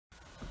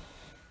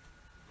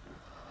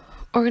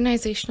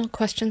Organizational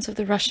Questions of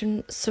the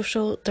Russian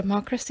Social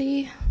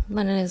Democracy,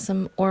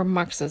 Leninism, or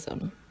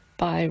Marxism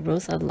by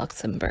Rosa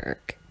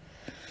Luxemburg.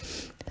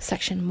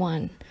 Section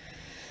 1.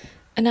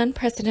 An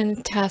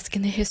unprecedented task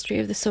in the history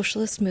of the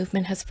socialist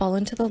movement has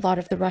fallen to the lot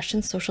of the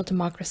Russian social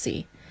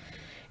democracy.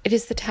 It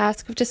is the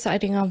task of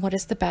deciding on what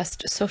is the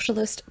best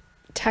socialist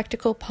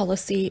tactical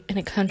policy in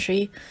a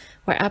country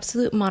where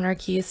absolute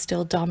monarchy is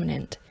still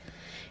dominant.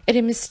 It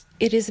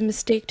is a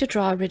mistake to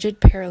draw a rigid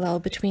parallel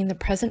between the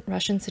present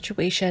Russian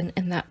situation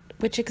and that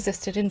which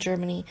existed in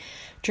Germany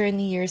during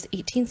the years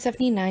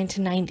 1879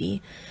 to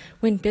 90,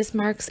 when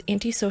Bismarck's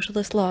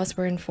anti-socialist laws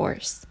were in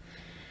force.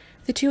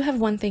 The two have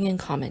one thing in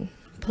common: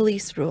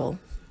 police rule.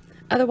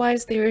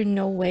 Otherwise, they are in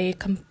no way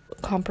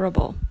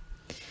comparable.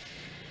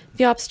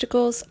 The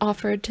obstacles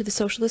offered to the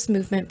socialist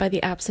movement by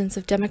the absence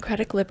of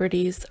democratic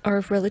liberties are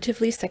of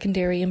relatively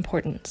secondary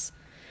importance.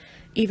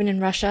 Even in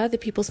Russia, the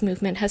people's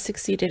movement has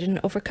succeeded in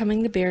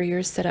overcoming the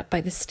barriers set up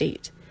by the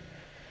state.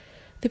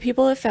 The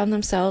people have found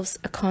themselves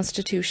a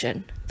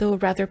constitution, though a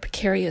rather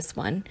precarious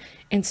one,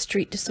 in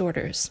street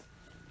disorders.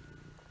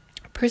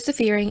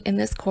 Persevering in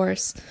this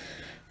course,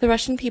 the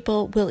Russian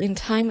people will in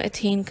time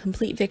attain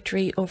complete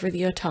victory over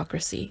the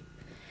autocracy.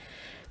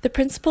 The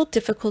principal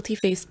difficulty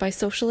faced by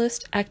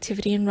socialist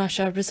activity in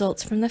Russia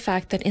results from the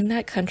fact that in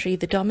that country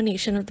the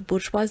domination of the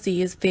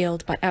bourgeoisie is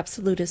veiled by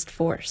absolutist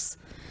force.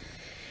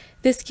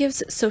 This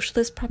gives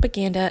socialist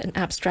propaganda an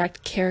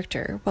abstract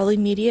character, while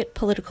immediate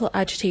political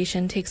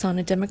agitation takes on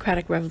a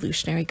democratic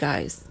revolutionary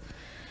guise.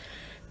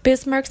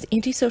 Bismarck's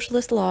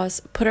anti-socialist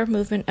laws put our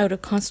movement out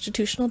of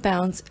constitutional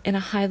bounds in a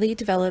highly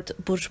developed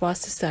bourgeois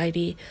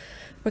society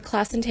where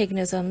class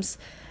antagonisms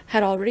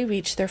had already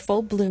reached their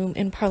full bloom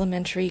in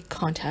parliamentary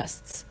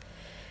contests.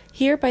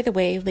 Here, by the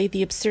way, lay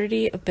the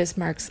absurdity of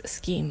Bismarck's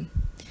scheme.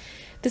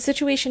 The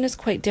situation is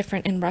quite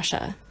different in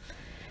Russia.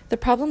 The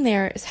problem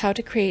there is how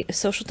to create a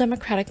social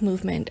democratic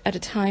movement at a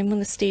time when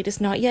the state is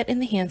not yet in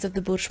the hands of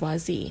the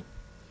bourgeoisie.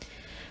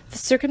 The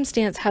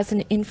circumstance has an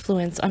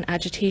influence on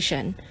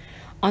agitation,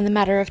 on the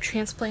matter of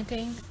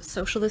transplanting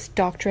socialist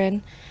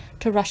doctrine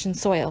to Russian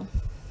soil.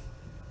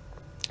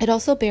 It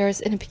also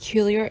bears in a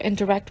peculiar and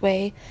direct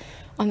way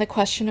on the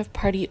question of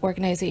party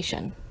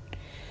organization.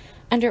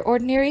 Under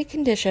ordinary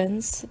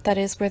conditions, that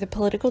is, where the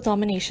political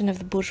domination of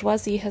the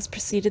bourgeoisie has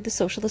preceded the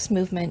socialist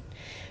movement,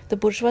 the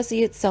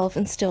bourgeoisie itself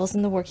instills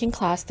in the working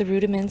class the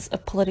rudiments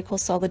of political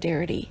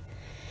solidarity.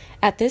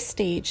 At this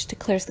stage,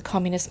 declares the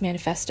Communist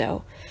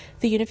Manifesto,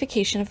 the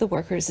unification of the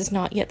workers is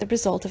not yet the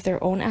result of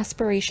their own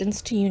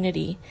aspirations to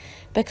unity,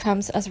 but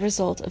comes as a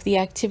result of the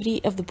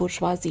activity of the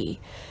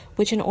bourgeoisie,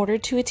 which in order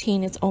to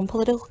attain its own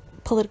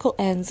political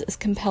ends is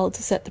compelled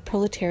to set the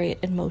proletariat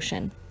in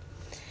motion.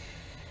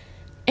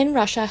 In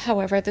Russia,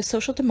 however, the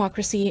social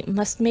democracy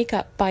must make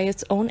up by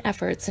its own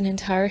efforts an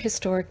entire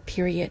historic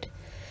period.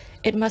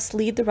 It must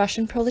lead the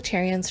Russian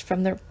proletarians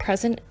from their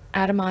present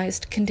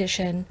atomized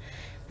condition,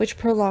 which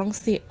prolongs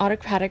the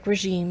autocratic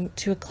regime,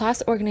 to a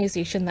class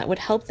organization that would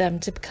help them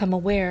to become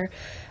aware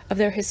of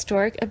their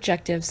historic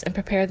objectives and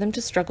prepare them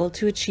to struggle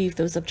to achieve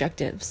those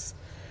objectives.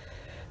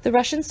 The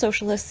Russian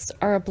socialists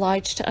are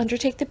obliged to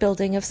undertake the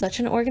building of such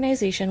an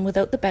organization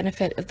without the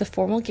benefit of the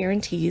formal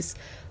guarantees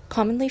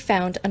commonly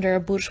found under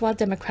a bourgeois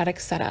democratic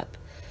setup.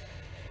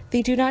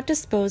 They do not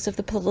dispose of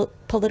the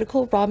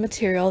political raw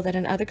material that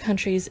in other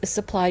countries is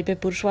supplied by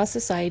bourgeois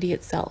society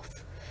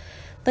itself.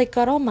 Like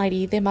God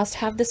Almighty, they must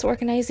have this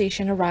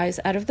organization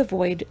arise out of the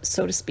void,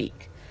 so to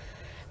speak.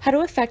 How to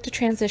effect a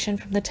transition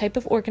from the type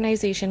of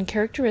organization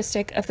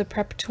characteristic of the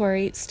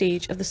preparatory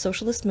stage of the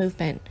socialist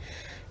movement,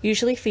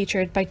 usually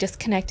featured by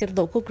disconnected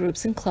local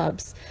groups and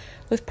clubs,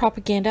 with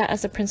propaganda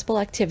as a principal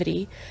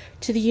activity,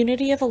 to the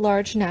unity of a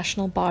large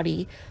national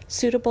body,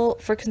 suitable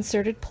for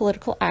concerted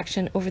political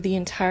action over the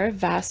entire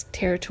vast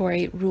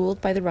territory ruled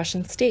by the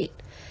Russian state.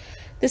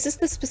 This is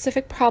the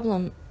specific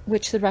problem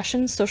which the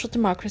Russian social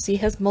democracy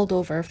has mulled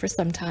over for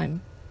some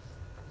time.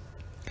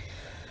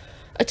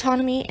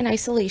 Autonomy and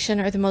isolation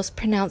are the most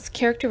pronounced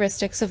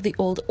characteristics of the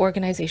old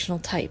organizational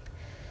type.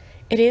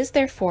 It is,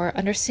 therefore,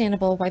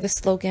 understandable why the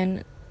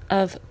slogan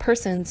of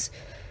persons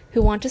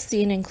who want to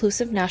see an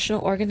inclusive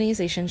national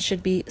organization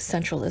should be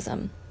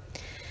centralism.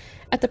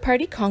 At the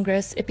party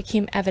congress, it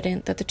became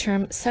evident that the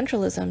term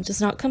centralism does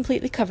not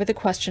completely cover the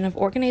question of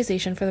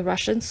organization for the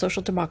Russian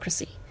social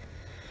democracy.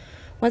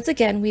 Once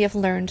again, we have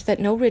learned that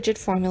no rigid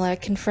formula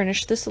can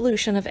furnish the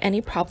solution of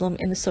any problem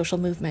in the social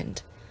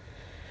movement.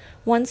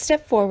 One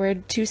step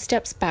forward, two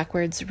steps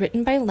backwards,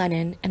 written by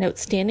Lenin, an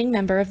outstanding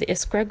member of the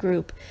Iskra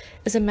group,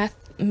 is a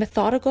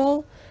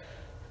methodical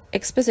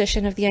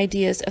exposition of the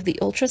ideas of the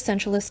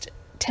ultra-centralist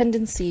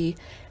tendency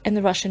in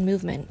the Russian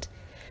movement.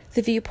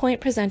 The viewpoint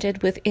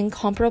presented with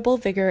incomparable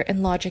vigor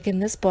and logic in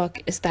this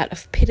book is that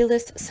of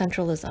pitiless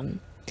centralism.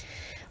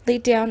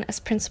 Laid down as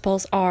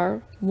principles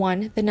are: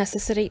 1. The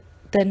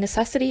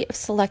necessity of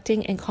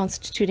selecting and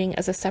constituting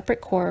as a separate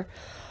corps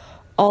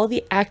all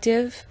the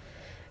active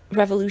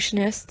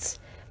revolutionists,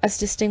 as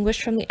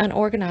distinguished from the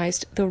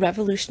unorganized though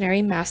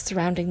revolutionary mass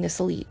surrounding this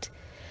elite.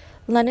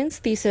 Lenin's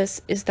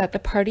thesis is that the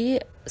party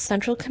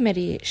central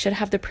committee should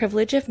have the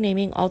privilege of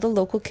naming all the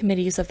local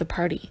committees of the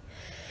party.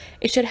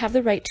 It should have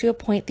the right to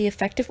appoint the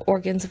effective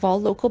organs of all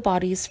local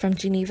bodies from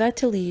Geneva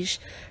to Liège,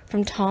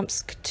 from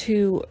Tomsk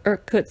to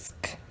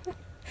Irkutsk.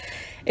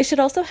 It should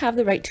also have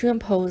the right to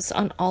impose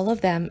on all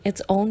of them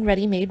its own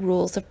ready-made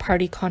rules of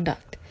party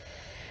conduct.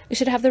 It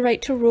should have the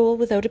right to rule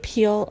without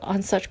appeal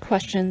on such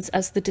questions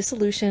as the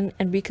dissolution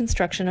and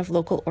reconstruction of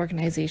local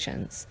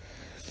organizations.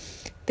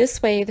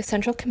 This way, the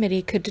Central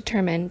Committee could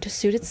determine, to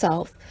suit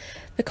itself,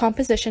 the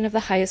composition of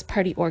the highest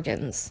party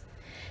organs.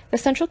 The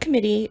Central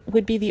Committee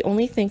would be the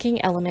only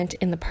thinking element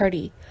in the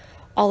party.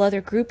 All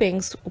other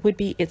groupings would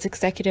be its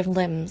executive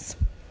limbs.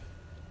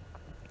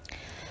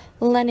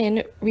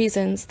 Lenin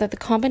reasons that the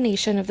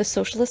combination of the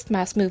socialist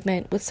mass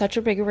movement with such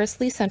a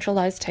rigorously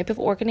centralized type of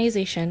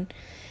organization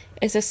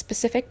is a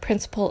specific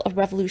principle of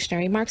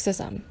revolutionary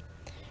Marxism.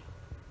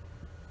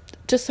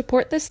 To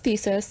support this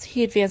thesis,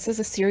 he advances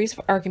a series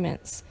of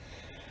arguments,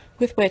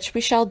 with which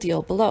we shall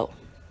deal below.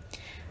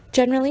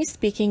 Generally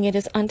speaking, it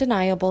is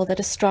undeniable that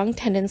a strong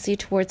tendency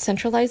towards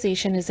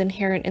centralization is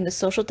inherent in the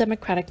social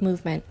democratic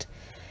movement.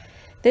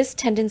 This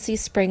tendency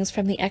springs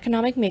from the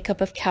economic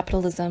makeup of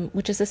capitalism,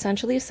 which is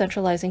essentially a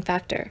centralizing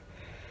factor.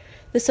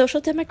 The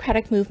social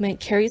democratic movement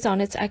carries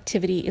on its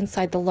activity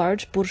inside the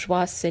large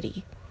bourgeois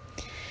city.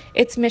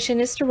 Its mission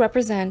is to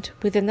represent,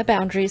 within the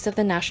boundaries of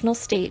the national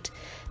state,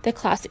 the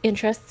class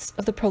interests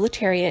of the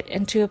proletariat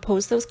and to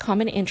oppose those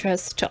common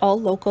interests to all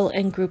local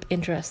and group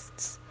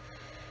interests.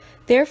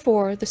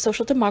 Therefore, the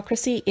social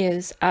democracy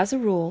is, as a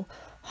rule,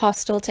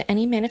 hostile to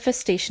any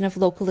manifestation of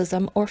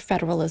localism or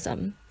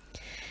federalism.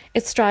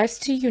 It strives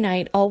to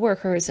unite all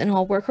workers and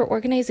all worker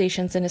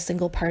organizations in a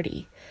single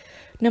party,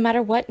 no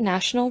matter what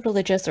national,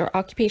 religious, or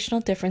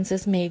occupational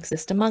differences may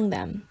exist among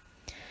them.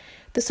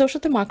 The social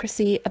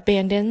democracy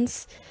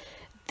abandons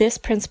this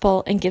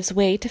principle and gives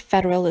way to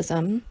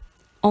federalism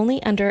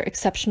only under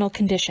exceptional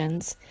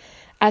conditions,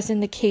 as in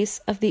the case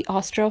of the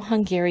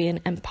Austro-Hungarian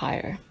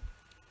Empire.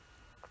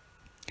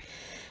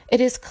 It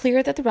is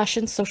clear that the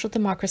Russian social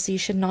democracy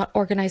should not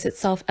organize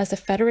itself as a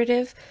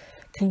federative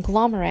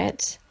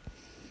conglomerate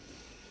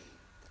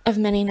of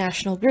many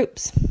national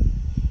groups.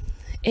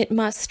 It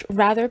must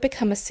rather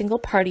become a single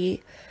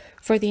party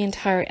for the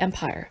entire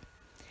empire.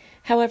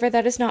 However,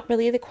 that is not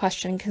really the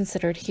question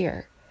considered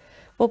here.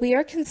 What we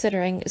are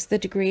considering is the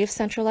degree of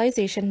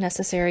centralization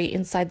necessary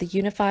inside the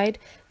unified,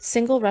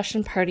 single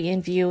Russian party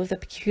in view of the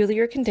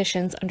peculiar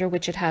conditions under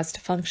which it has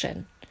to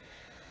function.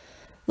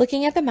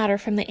 Looking at the matter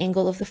from the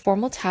angle of the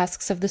formal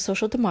tasks of the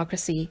social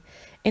democracy,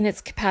 in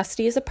its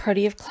capacity as a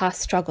party of class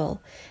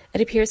struggle,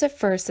 it appears at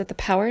first that the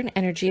power and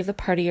energy of the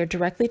party are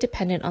directly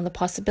dependent on the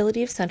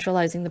possibility of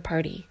centralizing the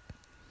party.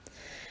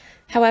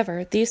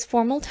 However, these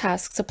formal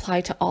tasks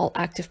apply to all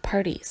active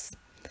parties.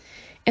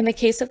 In the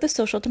case of the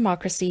social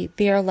democracy,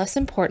 they are less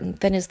important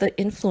than is the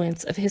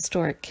influence of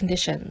historic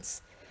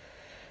conditions.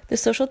 The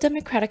social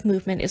democratic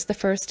movement is the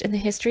first in the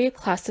history of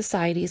class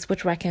societies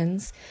which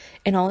reckons,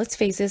 in all its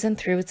phases and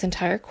through its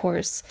entire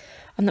course,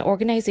 on the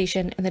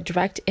organization and the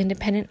direct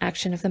independent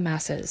action of the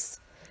masses.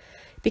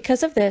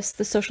 Because of this,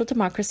 the social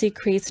democracy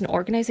creates an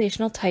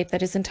organizational type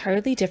that is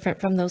entirely different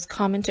from those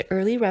common to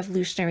early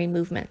revolutionary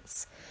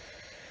movements,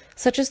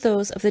 such as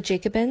those of the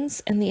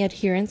Jacobins and the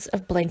adherents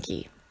of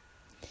Blanqui.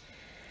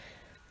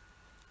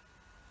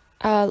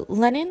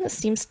 Lenin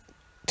seems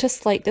to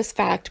slight this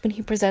fact when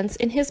he presents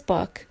in his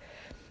book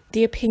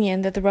the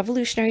opinion that the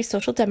revolutionary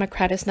social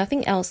democrat is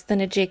nothing else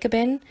than a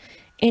Jacobin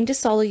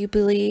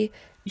indissolubly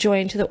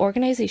joined to the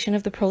organization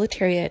of the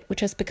proletariat, which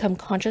has become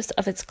conscious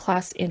of its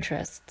class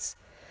interests.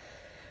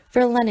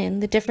 For Lenin,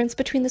 the difference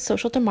between the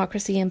social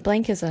democracy and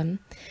Blanquism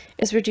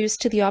is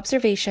reduced to the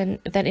observation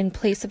that in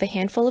place of a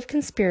handful of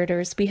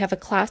conspirators, we have a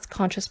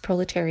class-conscious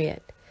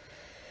proletariat.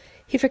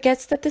 He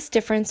forgets that this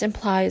difference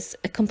implies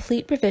a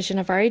complete revision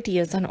of our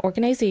ideas on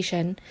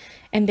organization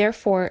and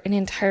therefore an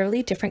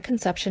entirely different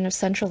conception of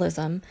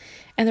centralism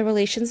and the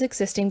relations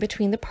existing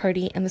between the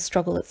party and the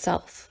struggle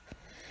itself.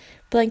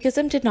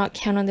 Blanquism did not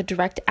count on the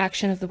direct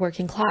action of the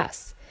working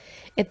class.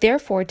 It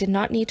therefore did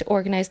not need to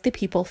organize the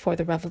people for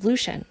the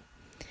revolution.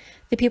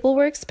 The people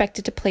were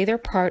expected to play their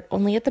part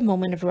only at the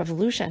moment of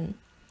revolution.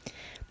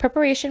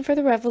 Preparation for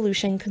the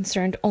revolution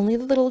concerned only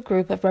the little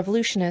group of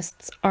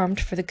revolutionists armed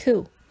for the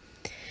coup.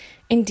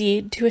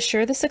 Indeed, to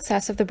assure the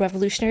success of the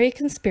revolutionary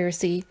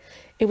conspiracy,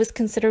 it was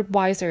considered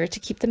wiser to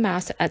keep the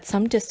mass at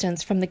some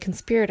distance from the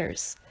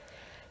conspirators.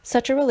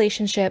 Such a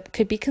relationship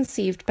could be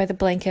conceived by the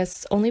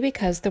Blanquists only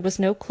because there was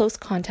no close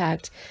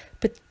contact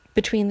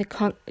between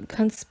the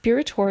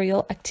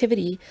conspiratorial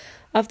activity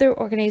of their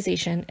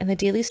organization and the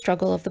daily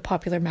struggle of the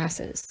popular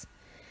masses.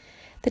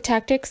 The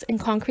tactics and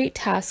concrete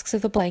tasks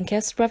of the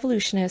Blanquist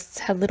revolutionists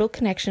had little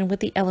connection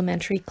with the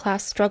elementary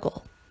class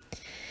struggle.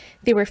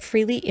 They were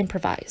freely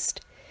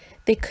improvised.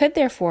 They could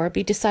therefore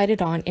be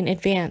decided on in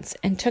advance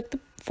and took the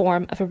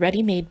form of a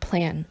ready-made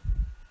plan.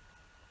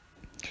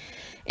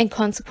 In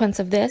consequence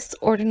of this,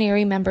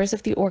 ordinary members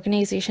of the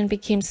organization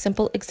became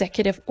simple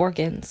executive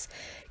organs,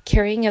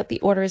 carrying out the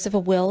orders of a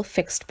will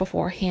fixed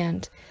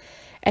beforehand.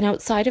 and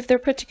outside of their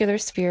particular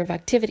sphere of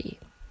activity.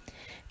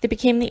 They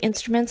became the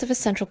instruments of a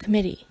central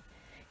committee.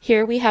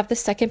 Here we have the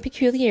second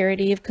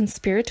peculiarity of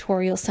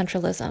conspiratorial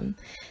centralism,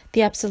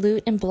 the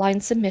absolute and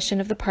blind submission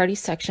of the party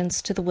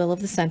sections to the will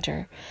of the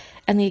center,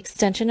 and the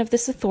extension of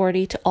this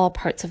authority to all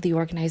parts of the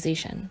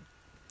organization.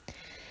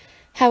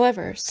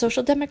 However,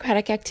 social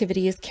democratic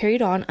activity is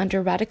carried on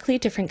under radically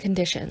different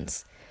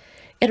conditions.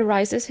 It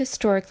arises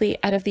historically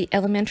out of the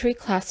elementary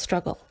class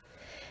struggle.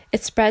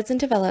 It spreads and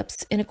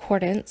develops in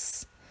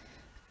accordance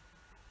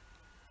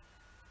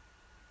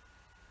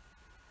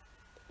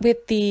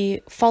with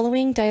the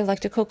following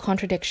dialectical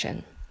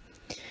contradiction.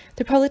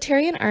 The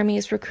proletarian army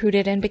is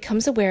recruited and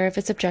becomes aware of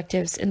its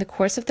objectives in the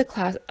course of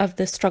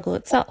the struggle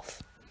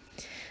itself.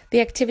 The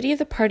activity of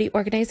the party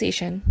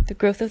organization, the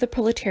growth of the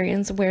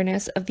proletarians'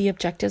 awareness of the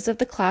objectives of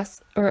the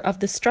class or of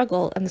the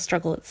struggle and the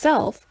struggle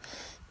itself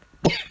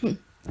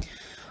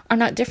are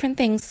not different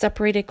things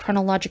separated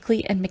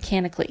chronologically and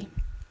mechanically.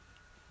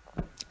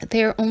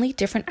 They are only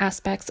different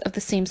aspects of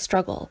the same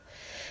struggle.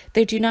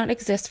 There do not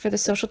exist for the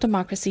social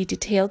democracy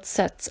detailed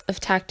sets of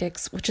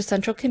tactics which a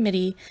central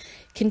committee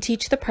can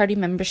teach the party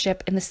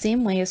membership in the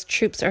same way as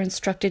troops are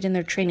instructed in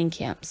their training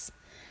camps.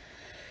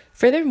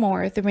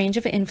 Furthermore, the range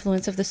of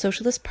influence of the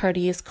Socialist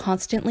Party is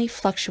constantly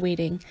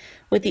fluctuating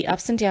with the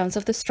ups and downs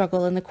of the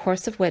struggle in the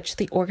course of which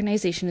the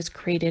organization is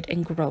created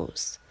and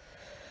grows.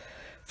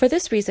 For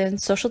this reason,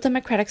 social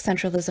democratic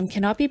centralism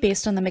cannot be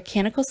based on the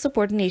mechanical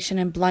subordination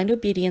and blind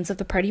obedience of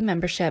the party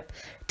membership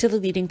to the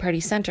leading party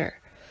center.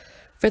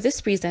 For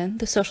this reason,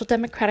 the social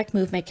democratic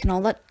movement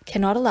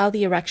cannot allow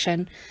the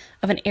erection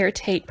of an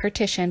airtight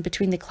partition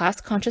between the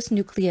class-conscious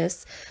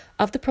nucleus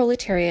of the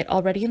proletariat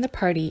already in the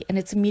party and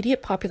its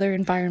immediate popular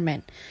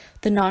environment,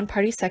 the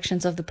non-party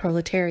sections of the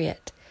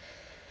proletariat.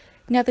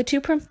 Now, the two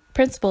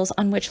principles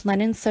on which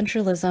Lenin's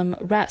centralism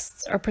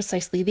rests are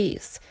precisely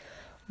these.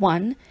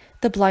 1.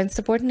 The blind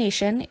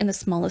subordination in the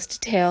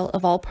smallest detail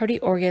of all party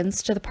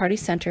organs to the party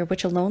center,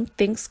 which alone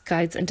thinks,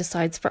 guides, and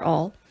decides for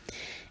all.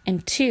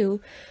 And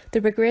 2,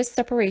 the rigorous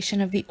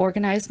separation of the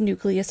organized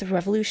nucleus of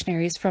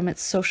revolutionaries from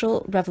its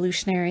social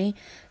revolutionary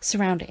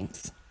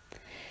surroundings.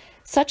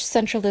 Such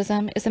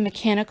centralism is a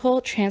mechanical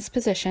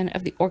transposition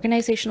of the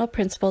organizational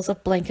principles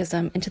of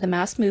Blankism into the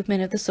mass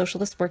movement of the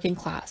socialist working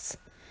class.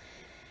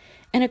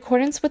 In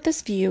accordance with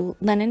this view,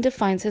 Lenin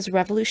defines his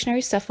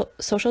revolutionary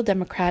social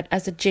democrat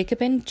as a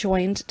Jacobin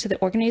joined to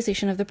the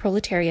organization of the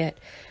proletariat,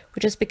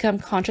 which has become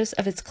conscious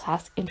of its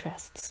class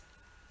interests.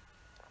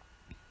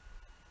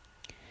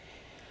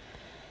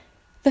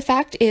 The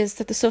fact is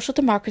that the social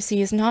democracy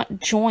is not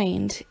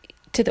joined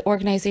to the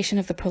organization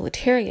of the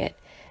proletariat.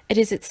 It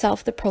is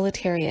itself the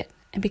proletariat.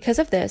 And because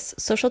of this,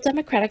 social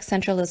democratic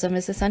centralism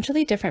is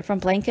essentially different from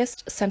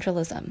Blankist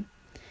centralism.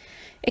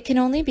 It can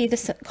only be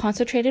the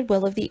concentrated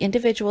will of the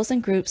individuals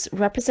and groups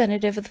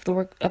representative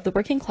of the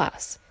working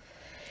class.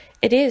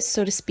 It is,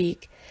 so to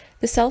speak,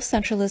 the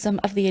self-centralism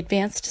of the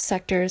advanced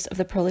sectors of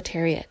the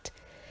proletariat.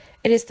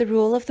 It is the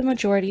rule of the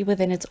majority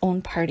within its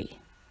own party.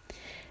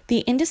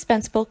 The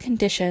indispensable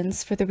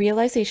conditions for the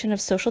realization of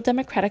social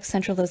democratic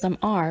centralism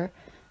are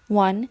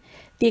 1.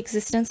 The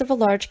existence of a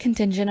large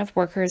contingent of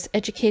workers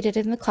educated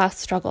in the class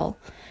struggle,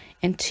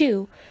 and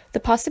 2. The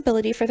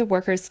possibility for the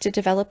workers to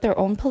develop their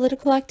own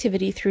political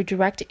activity through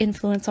direct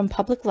influence on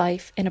public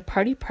life in a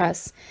party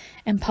press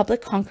and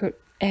public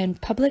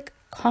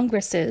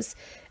congresses,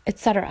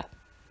 etc.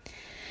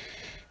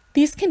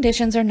 These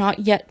conditions are not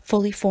yet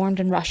fully formed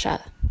in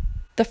Russia.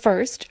 The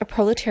first, a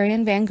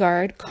proletarian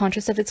vanguard,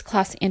 conscious of its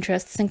class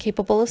interests and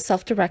capable of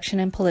self-direction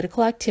and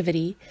political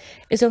activity,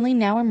 is only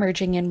now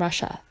emerging in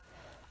Russia.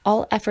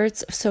 All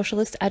efforts of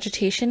socialist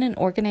agitation and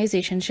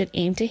organization should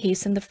aim to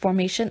hasten the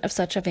formation of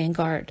such a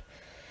vanguard.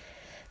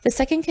 The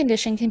second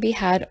condition can be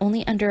had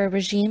only under a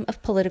regime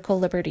of political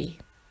liberty.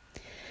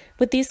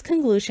 With these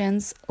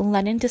conclusions,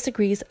 Lenin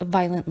disagrees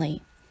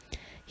violently.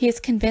 He is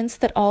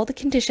convinced that all the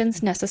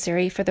conditions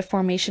necessary for the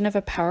formation of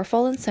a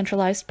powerful and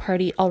centralized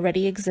party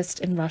already exist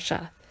in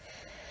Russia.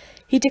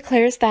 He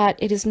declares that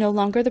it is no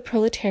longer the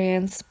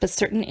proletarians, but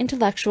certain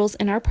intellectuals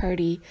in our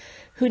party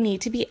who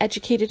need to be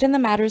educated in the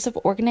matters of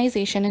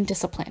organization and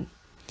discipline.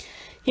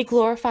 He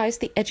glorifies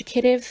the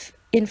educative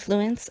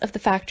influence of the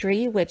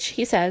factory, which,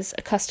 he says,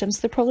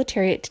 accustoms the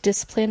proletariat to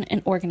discipline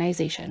and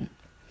organization.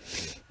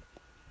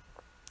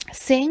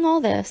 Saying all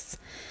this,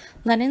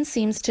 Lenin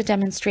seems to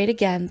demonstrate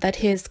again that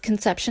his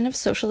conception of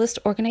socialist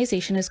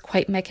organization is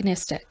quite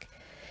mechanistic.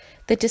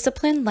 The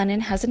discipline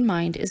Lenin has in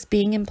mind is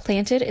being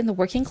implanted in the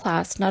working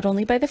class not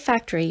only by the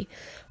factory,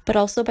 but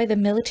also by the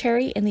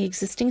military and the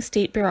existing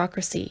state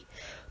bureaucracy,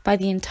 by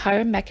the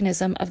entire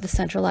mechanism of the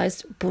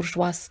centralized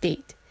bourgeois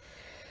state.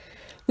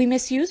 We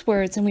misuse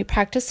words and we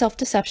practice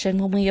self-deception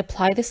when we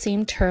apply the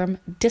same term,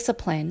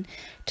 discipline,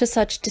 to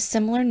such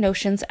dissimilar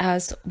notions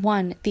as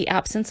 1. The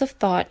absence of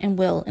thought and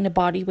will in a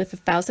body with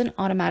 1,000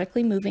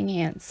 automatically moving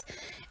hands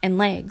and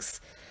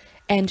legs,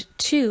 and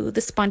 2.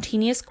 The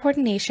spontaneous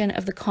coordination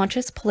of the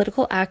conscious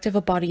political act of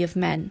a body of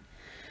men.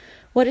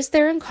 What is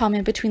there in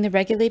common between the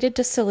regulated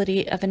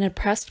docility of an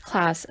oppressed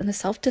class and the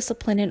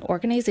self-discipline and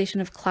organization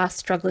of class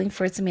struggling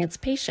for its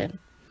emancipation?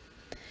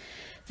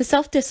 The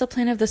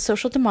self-discipline of the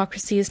social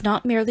democracy is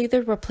not merely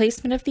the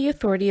replacement of the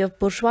authority of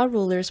bourgeois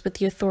rulers with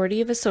the authority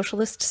of a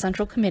socialist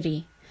central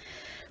committee.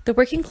 The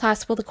working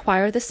class will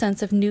acquire the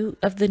sense of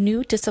the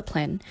new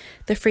discipline,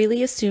 the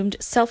freely assumed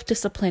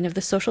self-discipline of the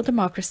social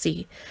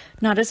democracy,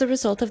 not as a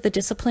result of the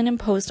discipline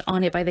imposed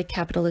on it by the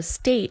capitalist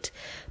state,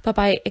 but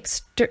by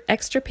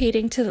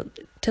extirpating to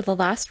the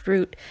last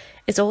root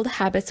its old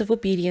habits of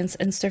obedience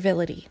and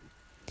servility.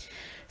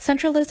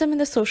 Centralism in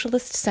the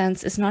socialist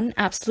sense is not an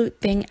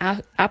absolute thing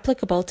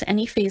applicable to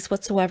any phase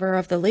whatsoever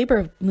of the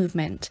labor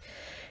movement.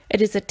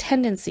 It is a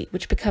tendency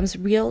which becomes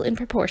real in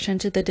proportion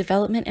to the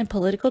development and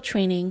political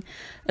training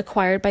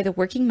acquired by the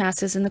working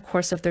masses in the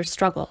course of their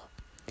struggle.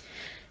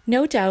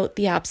 No doubt,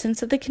 the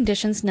absence of the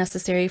conditions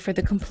necessary for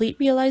the complete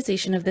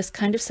realization of this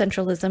kind of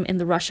centralism in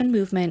the Russian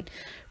movement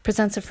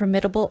presents a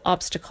formidable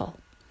obstacle.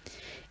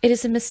 It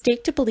is a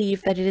mistake to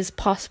believe that it is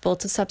possible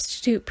to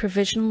substitute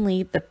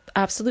provisionally the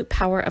absolute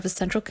power of a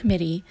central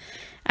committee,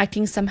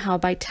 acting somehow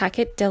by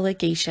tacit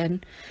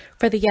delegation,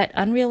 for the yet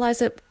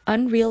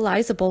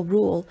unrealizable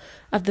rule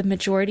of the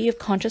majority of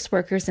conscious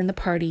workers in the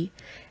party,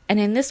 and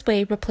in this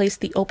way replace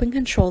the open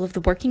control of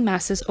the working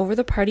masses over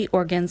the party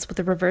organs with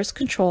a reverse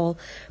control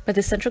by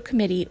the central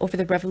committee over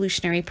the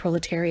revolutionary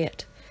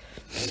proletariat.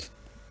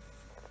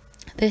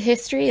 The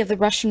history of the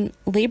Russian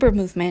labor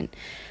movement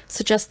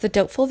suggests the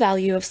doubtful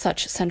value of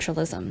such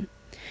centralism.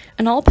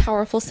 An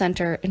all-powerful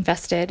center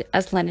invested,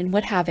 as Lenin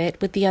would have it,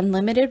 with the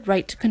unlimited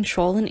right to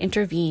control and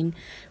intervene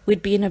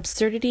would be an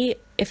absurdity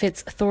if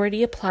its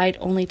authority applied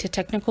only to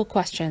technical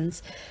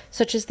questions,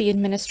 such as the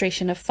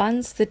administration of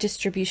funds, the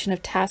distribution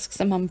of tasks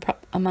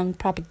among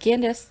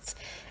propagandists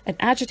and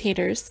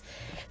agitators,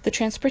 the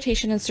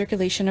transportation and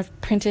circulation of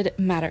printed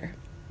matter.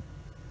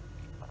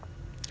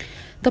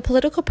 The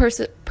political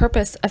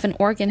purpose of an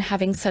organ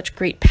having such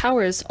great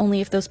powers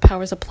only if those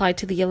powers apply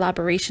to the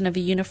elaboration of a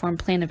uniform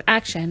plan of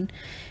action,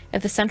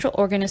 if the central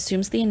organ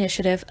assumes the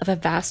initiative of a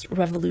vast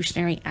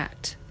revolutionary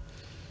act.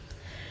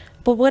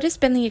 But what has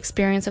been the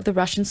experience of the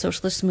Russian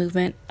socialist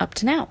movement up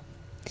to now?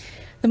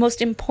 The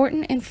most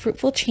important and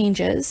fruitful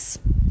changes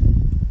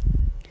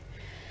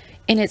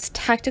in its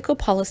tactical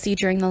policy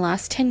during the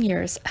last 10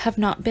 years have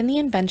not been the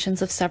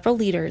inventions of several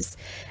leaders,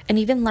 and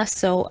even less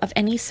so of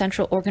any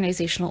central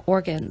organizational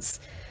organs.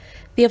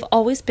 They have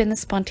always been the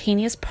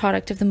spontaneous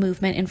product of the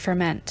movement in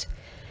ferment.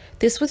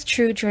 This was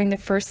true during the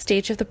first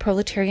stage of the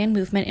proletarian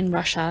movement in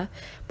Russia,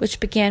 which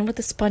began with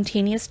the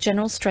spontaneous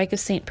general strike of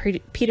St.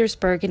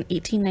 Petersburg in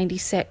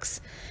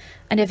 1896,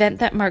 an event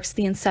that marks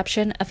the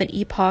inception of an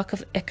epoch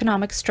of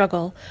economic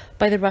struggle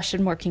by the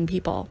Russian working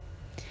people.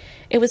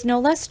 It was no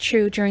less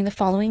true during the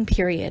following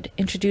period,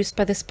 introduced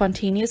by the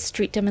spontaneous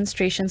street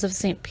demonstrations of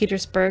St.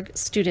 Petersburg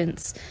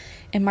students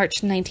in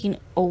March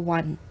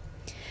 1901.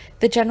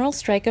 The general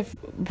strike of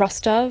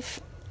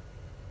Rostov-on-Don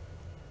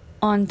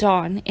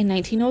in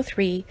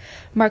 1903,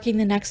 marking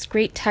the next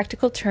great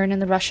tactical turn in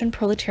the Russian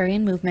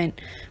proletarian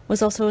movement,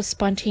 was also a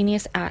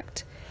spontaneous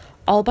act.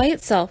 All by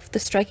itself, the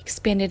strike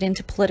expanded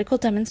into political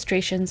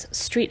demonstrations,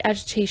 street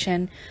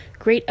agitation,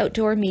 great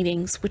outdoor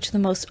meetings, which the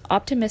most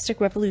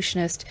optimistic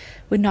revolutionist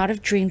would not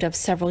have dreamed of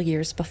several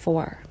years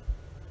before.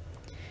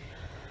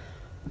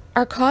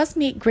 Our cause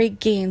made great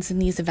gains in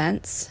these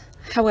events.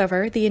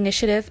 However, the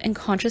initiative and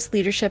conscious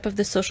leadership of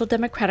the social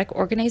democratic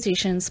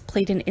organizations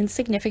played an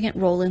insignificant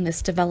role in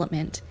this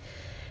development.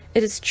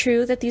 It is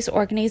true that these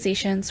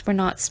organizations were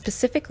not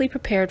specifically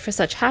prepared for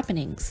such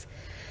happenings.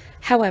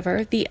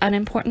 However, the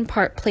unimportant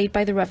part played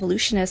by the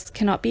revolutionists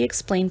cannot be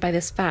explained by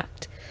this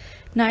fact.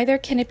 Neither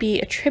can it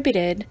be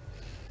attributed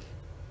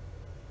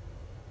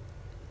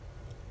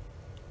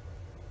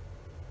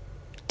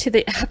to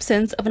the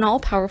absence of an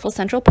all-powerful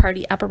central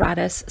party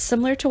apparatus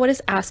similar to what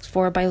is asked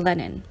for by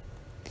Lenin.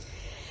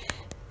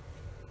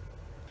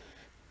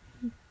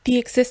 The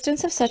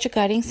existence of such a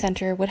guiding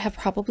center would have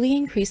probably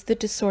increased the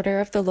disorder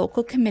of the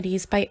local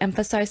committees by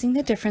emphasizing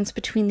the difference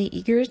between the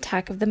eager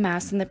attack of the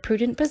mass and the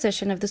prudent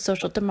position of the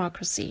social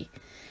democracy.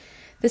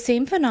 The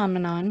same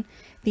phenomenon,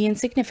 the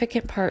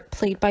insignificant part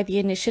played by the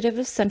initiative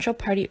of central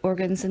party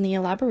organs in the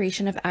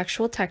elaboration of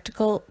actual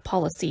tactical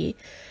policy,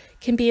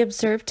 can be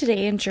observed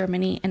today in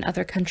Germany and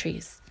other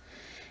countries.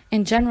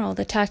 In general,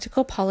 the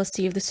tactical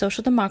policy of the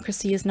social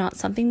democracy is not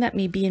something that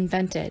may be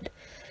invented.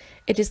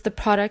 It is the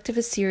product of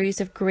a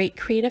series of great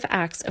creative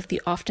acts of the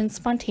often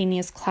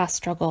spontaneous class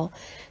struggle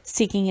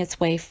seeking its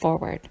way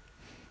forward.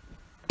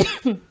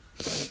 The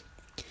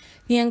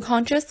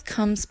unconscious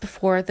comes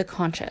before the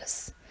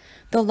conscious.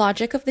 The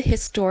logic of the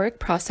historic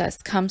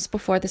process comes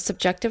before the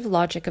subjective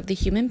logic of the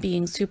human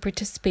beings who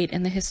participate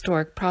in the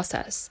historic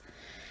process.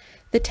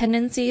 The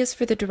tendency is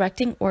for the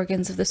directing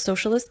organs of the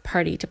Socialist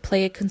Party to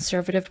play a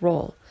conservative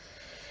role.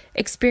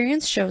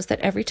 Experience shows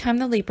that every time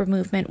the labor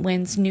movement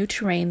wins new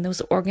terrain,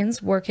 those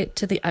organs work it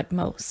to the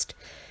utmost.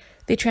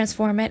 They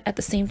transform it at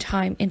the same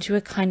time into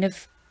a kind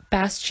of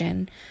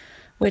bastion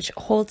which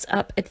holds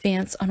up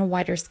advance on a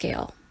wider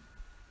scale.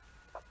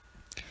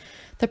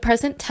 The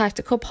present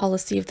tactical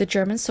policy of the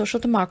German social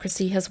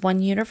democracy has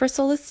won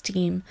universal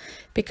esteem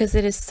because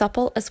it is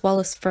supple as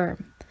well as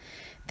firm.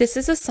 This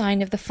is a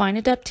sign of the fine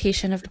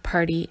adaptation of the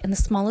party in the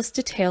smallest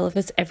detail of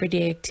its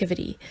everyday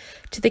activity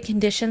to the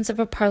conditions of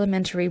a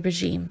parliamentary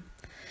regime.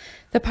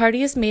 The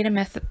party has made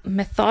a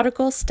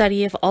methodical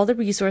study of all the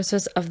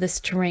resources of this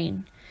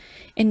terrain.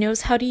 It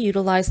knows how to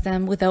utilize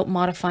them without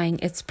modifying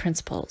its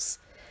principles.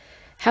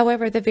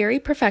 However, the very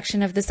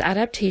perfection of this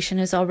adaptation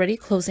is already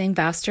closing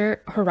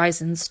vaster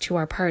horizons to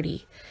our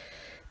party.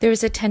 There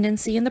is a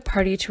tendency in the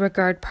party to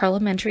regard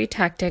parliamentary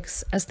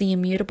tactics as the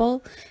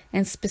immutable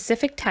and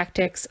specific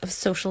tactics of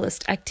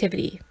socialist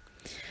activity.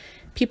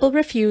 People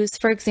refuse,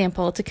 for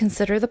example, to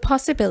consider the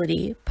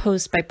possibility,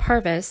 posed by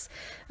Parvis,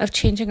 of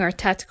changing our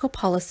tactical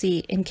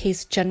policy in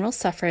case general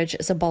suffrage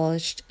is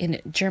abolished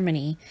in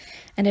Germany,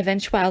 an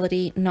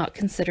eventuality not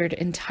considered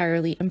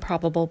entirely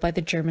improbable by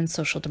the German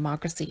social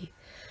democracy.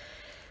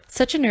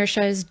 Such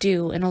inertia is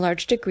due in a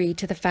large degree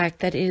to the fact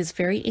that it is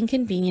very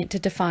inconvenient to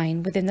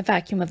define, within the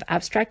vacuum of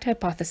abstract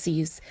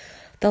hypotheses,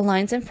 the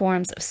lines and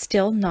forms of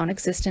still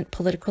non-existent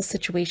political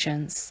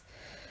situations.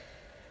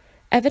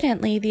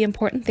 Evidently, the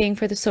important thing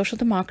for the social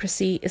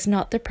democracy is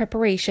not the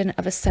preparation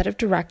of a set of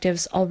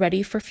directives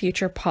already for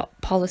future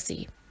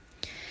policy.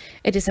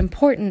 It is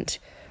important,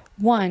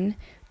 1,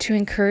 to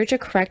encourage a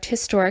correct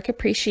historic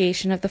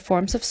appreciation of the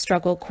forms of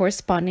struggle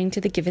corresponding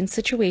to the given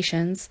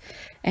situations,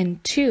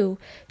 and 2,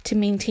 to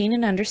maintain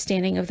an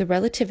understanding of the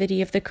relativity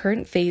of the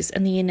current phase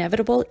and the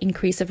inevitable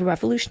increase of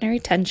revolutionary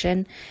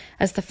tension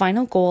as the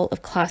final goal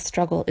of class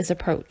struggle is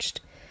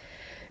approached.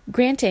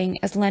 Granting,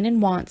 as Lenin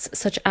wants,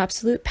 such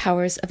absolute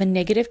powers of a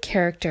negative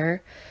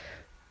character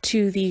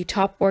to the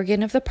top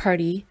organ of the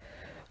party,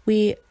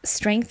 we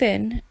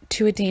strengthen,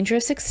 to a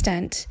dangerous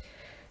extent,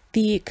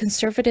 the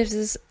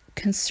conservatism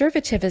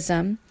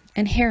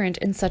inherent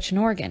in such an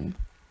organ.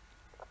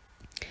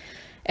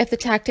 If the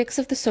tactics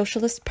of the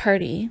Socialist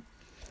Party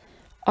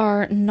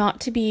are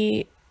not to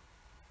be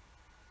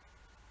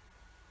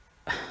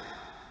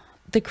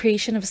the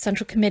creation of a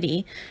central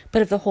committee,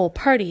 but of the whole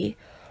party,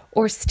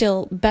 or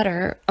still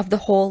better, of the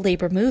whole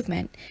labor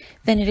movement,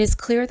 then it is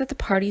clear that the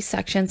party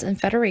sections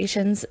and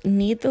federations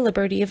need the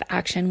liberty of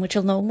action which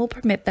alone will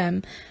permit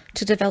them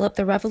to develop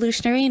the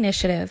revolutionary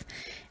initiative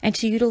and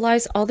to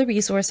utilize all the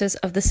resources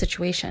of the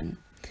situation.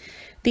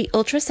 The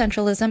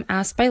ultra-centralism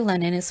asked by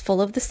Lenin is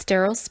full of the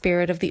sterile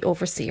spirit of the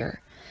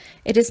overseer.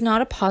 It is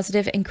not a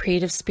positive and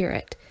creative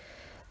spirit.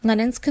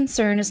 Lenin's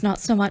concern is not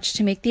so much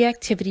to make the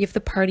activity of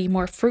the party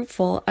more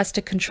fruitful as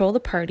to control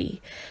the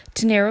party,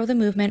 to narrow the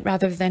movement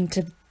rather than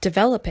to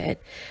develop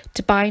it,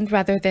 to bind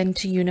rather than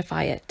to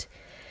unify it.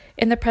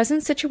 In the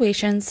present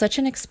situation, such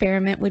an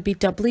experiment would be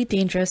doubly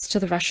dangerous to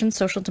the Russian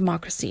social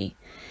democracy.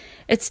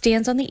 It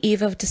stands on the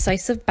eve of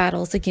decisive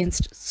battles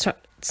against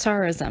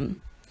Tsarism.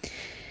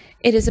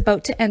 It is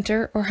about to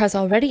enter, or has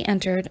already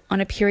entered,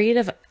 on a period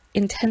of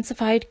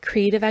intensified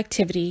creative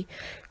activity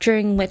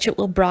during which it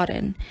will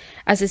broaden,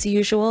 as is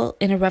usual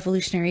in a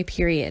revolutionary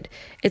period,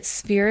 its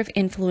sphere of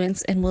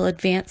influence and will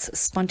advance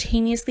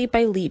spontaneously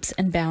by leaps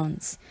and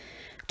bounds.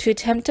 To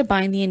attempt to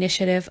bind the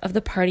initiative of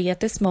the party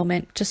at this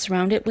moment, to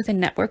surround it with a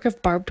network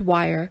of barbed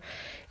wire,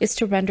 is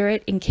to render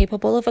it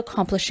incapable of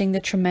accomplishing the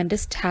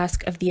tremendous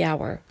task of the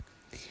hour.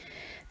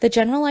 The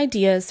general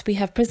ideas we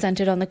have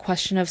presented on the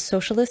question of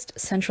socialist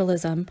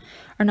centralism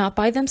are not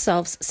by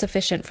themselves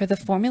sufficient for the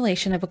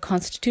formulation of a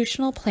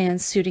constitutional plan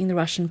suiting the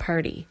Russian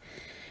party.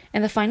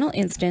 In the final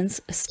instance,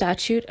 a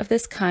statute of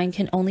this kind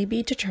can only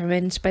be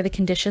determined by the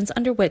conditions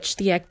under which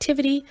the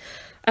activity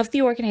of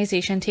the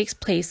organization takes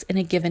place in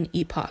a given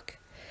epoch.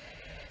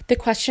 The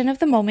question of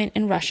the moment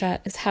in Russia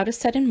is how to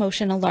set in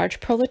motion a large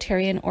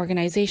proletarian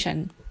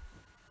organization.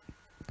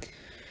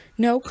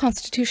 No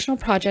constitutional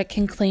project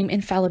can claim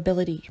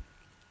infallibility.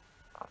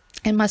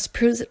 It must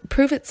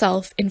prove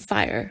itself in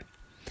fire.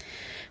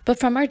 But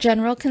from our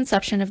general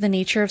conception of the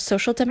nature of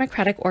social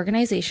democratic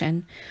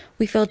organization,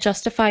 we feel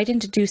justified in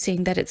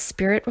deducing that its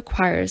spirit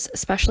requires,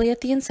 especially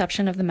at the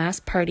inception of the mass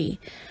party,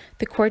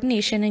 the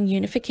coordination and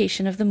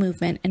unification of the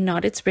movement and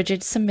not its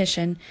rigid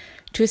submission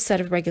to a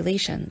set of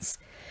regulations.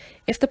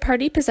 If the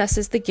party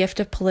possesses the gift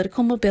of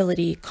political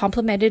mobility,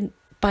 complemented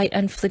by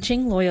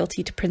unflinching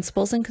loyalty to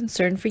principles and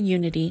concern for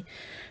unity,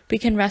 we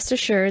can rest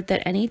assured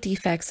that any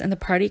defects in the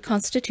party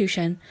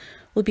constitution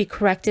will be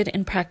corrected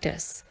in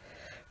practice.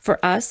 For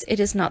us, it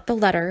is not the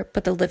letter,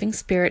 but the living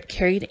spirit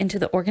carried into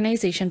the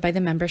organization by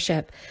the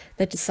membership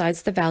that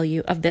decides the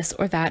value of this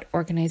or that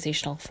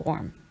organizational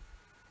form.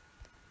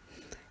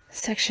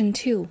 Section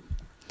 2.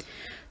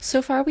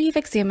 So far, we have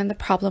examined the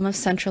problem of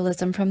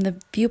centralism from the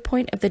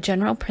viewpoint of the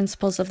general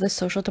principles of the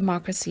social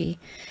democracy,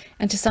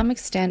 and to some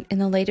extent in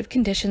the light of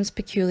conditions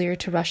peculiar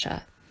to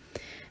Russia.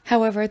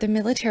 However, the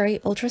military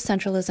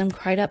ultra-centralism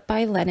cried up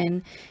by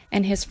Lenin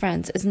and his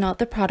friends is not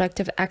the product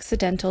of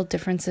accidental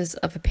differences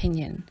of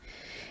opinion.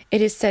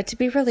 It is said to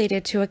be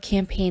related to a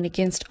campaign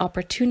against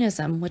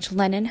opportunism, which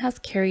Lenin has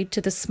carried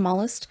to the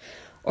smallest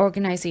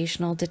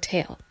organizational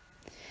detail.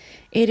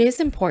 It is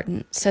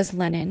important, says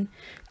Lenin,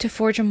 to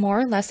forge a more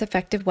or less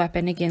effective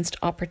weapon against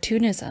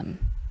opportunism.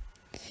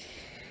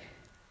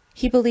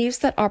 He believes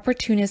that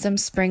opportunism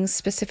springs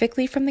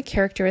specifically from the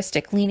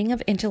characteristic leaning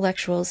of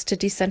intellectuals to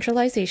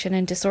decentralization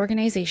and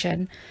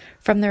disorganization,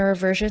 from their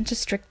aversion to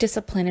strict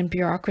discipline and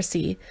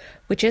bureaucracy,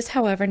 which is,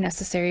 however,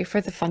 necessary for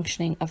the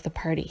functioning of the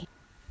party.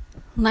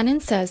 Lenin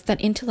says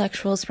that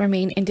intellectuals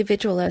remain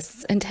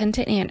individualists and tend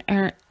to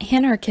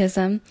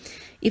anarchism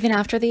even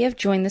after they have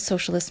joined the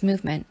socialist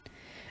movement.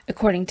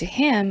 According to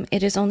him,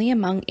 it is only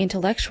among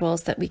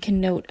intellectuals that we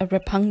can note a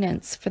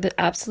repugnance for the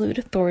absolute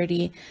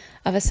authority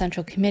of a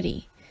central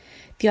committee.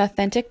 The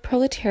authentic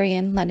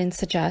proletarian, Lenin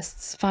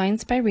suggests,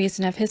 finds by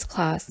reason of his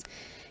class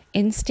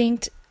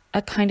instinct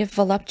a kind of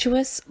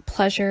voluptuous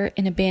pleasure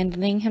in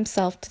abandoning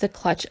himself to the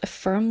clutch of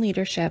firm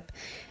leadership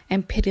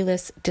and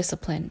pitiless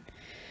discipline.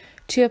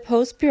 To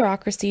oppose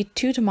bureaucracy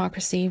to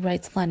democracy,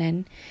 writes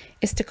Lenin,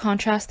 is to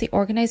contrast the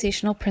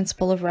organizational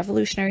principle of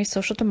revolutionary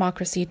social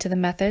democracy to the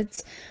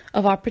methods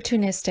of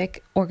opportunistic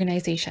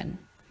organization.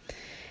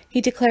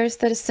 He declares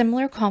that a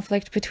similar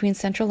conflict between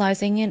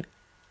centralizing and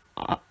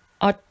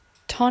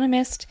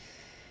autonomist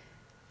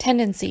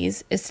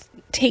tendencies is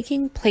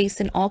taking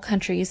place in all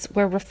countries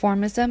where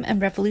reformism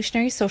and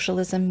revolutionary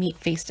socialism meet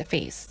face to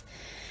face.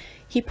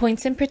 He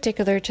points in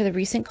particular to the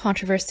recent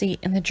controversy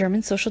in the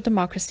German social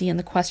democracy and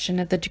the question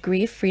of the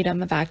degree of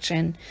freedom of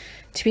action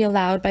to be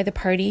allowed by the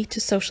party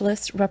to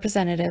socialist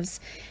representatives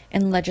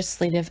in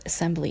legislative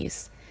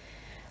assemblies.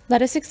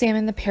 Let us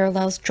examine the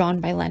parallels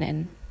drawn by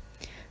Lenin.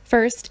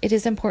 First, it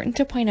is important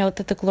to point out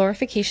that the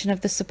glorification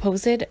of the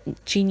supposed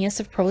genius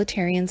of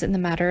proletarians in the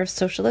matter of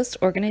socialist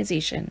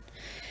organization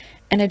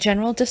and a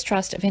general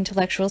distrust of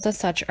intellectuals as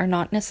such are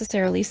not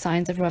necessarily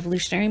signs of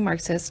revolutionary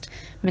Marxist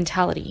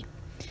mentality.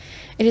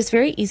 It is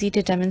very easy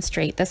to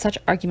demonstrate that such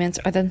arguments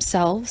are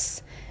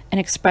themselves an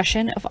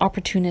expression of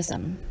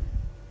opportunism.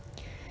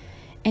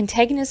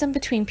 Antagonism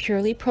between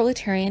purely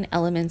proletarian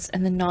elements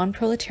and the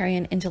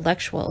non-proletarian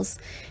intellectuals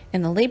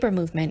in the labor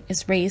movement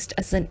is raised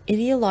as an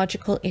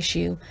ideological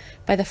issue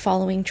by the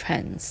following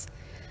trends.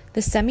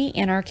 The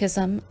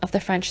semi-anarchism of the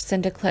French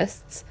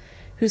syndicalists,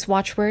 whose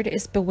watchword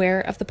is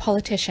 "Beware of the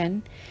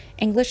politician,"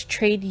 English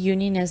trade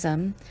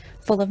unionism,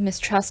 full of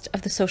mistrust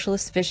of the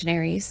socialist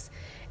visionaries,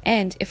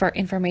 and, if our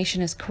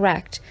information is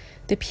correct,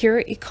 the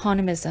pure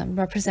economism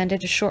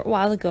represented a short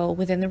while ago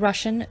within the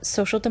Russian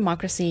social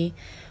democracy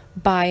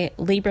by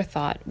Labor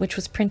Thought, which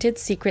was printed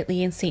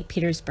secretly in St.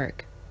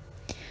 Petersburg.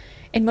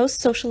 In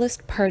most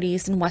socialist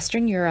parties in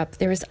Western Europe,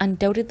 there is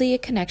undoubtedly a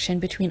connection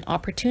between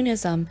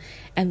opportunism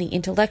and the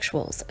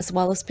intellectuals, as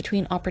well as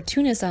between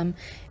opportunism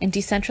and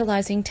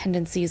decentralizing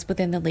tendencies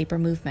within the labor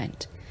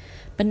movement.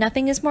 But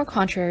nothing is more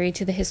contrary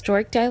to the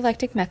historic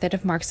dialectic method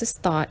of Marxist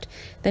thought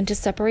than to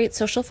separate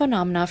social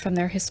phenomena from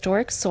their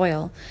historic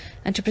soil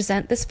and to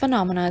present this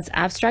phenomena as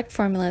abstract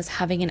formulas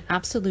having an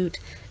absolute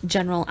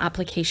general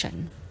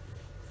application.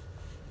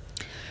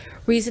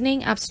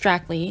 Reasoning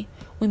abstractly,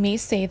 we may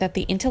say that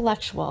the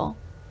intellectual,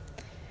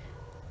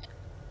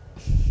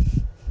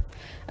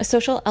 a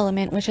social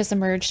element which has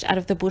emerged out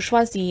of the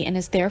bourgeoisie and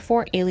is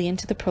therefore alien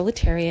to the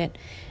proletariat,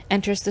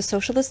 enters the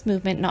socialist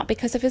movement not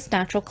because of his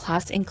natural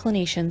class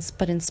inclinations,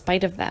 but in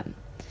spite of them.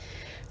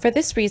 For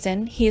this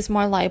reason, he is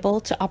more liable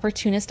to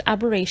opportunist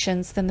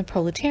aberrations than the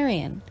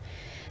proletarian.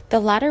 The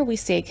latter, we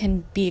say,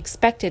 can be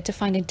expected to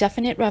find a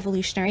definite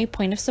revolutionary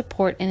point of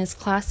support in his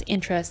class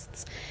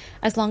interests,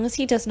 as long as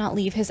he does not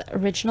leave his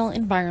original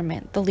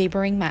environment, the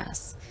laboring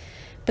mass.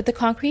 But the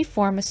concrete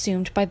form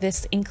assumed by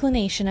this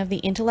inclination of the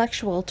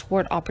intellectual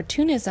toward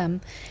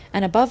opportunism,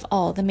 and above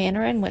all, the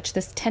manner in which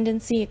this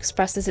tendency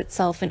expresses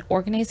itself in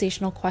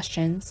organizational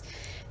questions,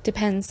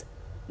 depend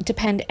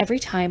every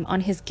time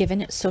on his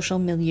given social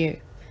milieu.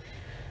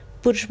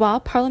 Bourgeois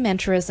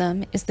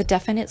parliamentarism is the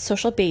definite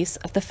social base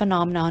of the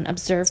phenomenon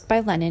observed by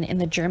Lenin in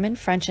the German,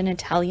 French, and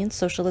Italian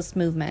socialist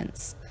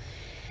movements.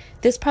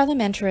 This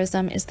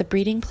parliamentarism is the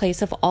breeding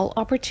place of all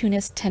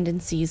opportunist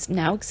tendencies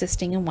now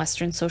existing in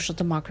Western social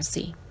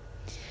democracy.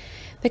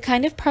 The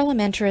kind of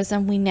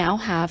parliamentarism we now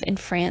have in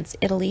France,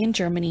 Italy, and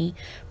Germany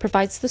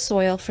provides the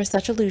soil for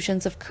such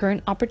illusions of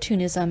current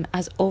opportunism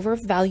as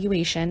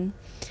overvaluation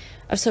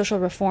of social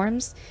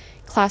reforms,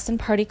 class and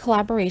party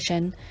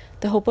collaboration,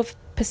 the hope of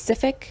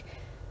pacific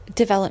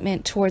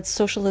development towards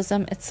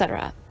socialism,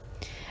 etc.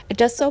 It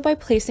does so by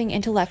placing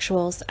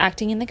intellectuals,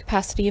 acting in the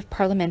capacity of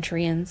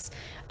parliamentarians,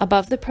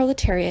 above the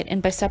proletariat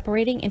and by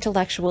separating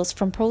intellectuals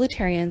from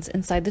proletarians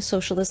inside the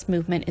socialist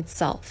movement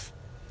itself.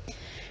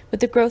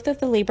 With the growth of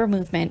the labor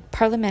movement,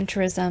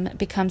 parliamentarism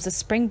becomes a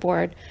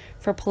springboard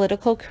for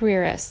political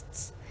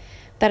careerists.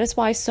 That is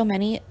why so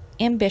many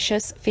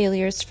ambitious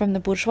failures from the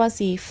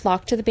bourgeoisie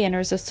flock to the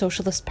banners of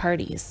socialist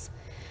parties.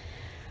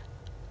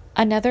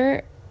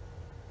 Another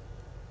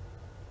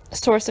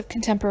source of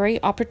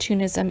contemporary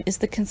opportunism is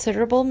the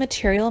considerable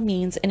material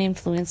means and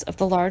influence of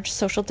the large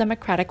social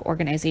democratic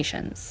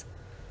organizations.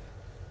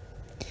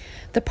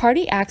 The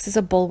party acts as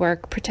a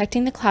bulwark,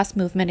 protecting the class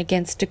movement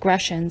against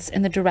digressions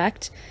in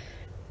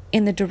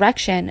the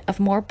direction of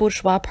more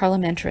bourgeois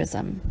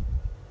parliamentarism.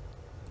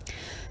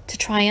 To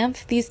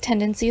triumph, these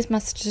tendencies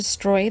must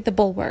destroy the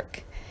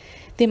bulwark.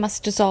 They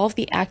must dissolve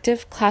the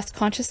active,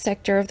 class-conscious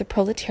sector of the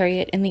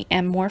proletariat in the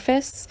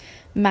amorphous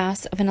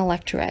mass of an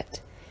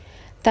electorate.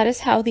 That is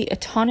how the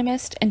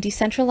autonomist and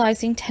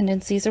decentralizing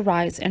tendencies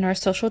arise in our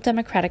social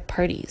democratic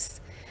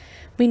parties.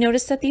 We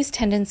notice that these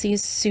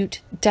tendencies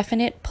suit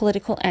definite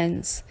political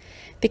ends.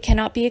 They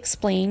cannot be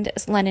explained,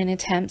 as Lenin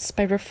attempts,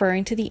 by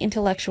referring to the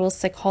intellectual's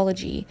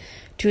psychology,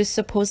 to his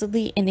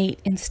supposedly innate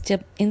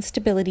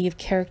instability of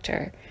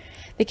character.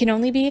 They can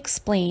only be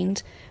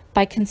explained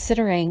by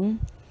considering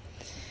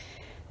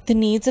the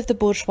needs of the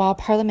bourgeois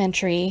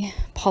parliamentary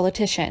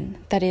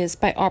politician, that is,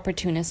 by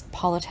opportunist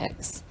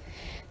politics.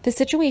 The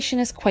situation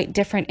is quite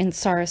different in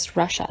Tsarist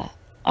Russia.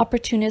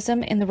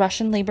 Opportunism in the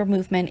Russian labor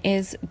movement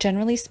is,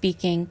 generally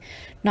speaking,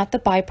 not the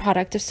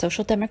byproduct of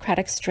social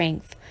democratic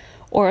strength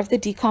or of the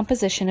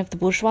decomposition of the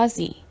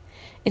bourgeoisie.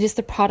 It is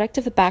the product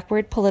of the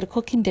backward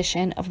political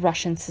condition of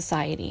Russian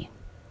society.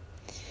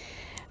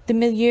 The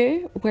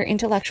milieu where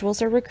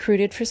intellectuals are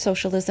recruited for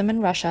socialism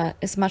in Russia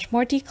is much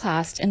more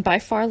declassed and by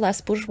far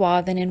less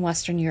bourgeois than in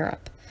Western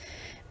Europe.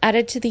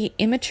 Added to the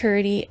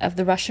immaturity of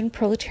the Russian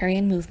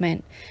proletarian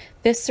movement,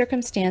 this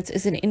circumstance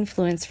is an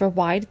influence for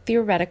wide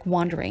theoretic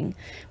wandering,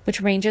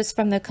 which ranges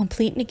from the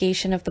complete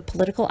negation of the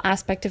political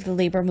aspect of the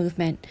labor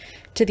movement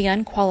to the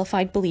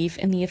unqualified belief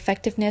in the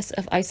effectiveness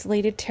of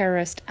isolated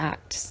terrorist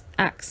acts,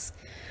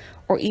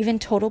 or even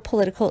total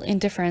political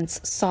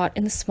indifference sought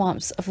in the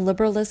swamps of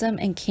liberalism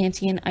and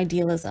Kantian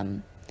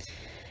idealism.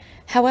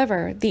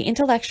 However, the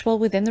intellectual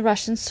within the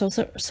Russian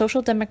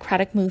social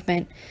democratic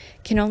movement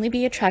can only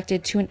be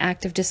attracted to an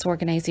act of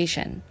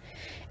disorganization.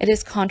 It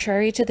is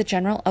contrary to the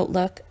general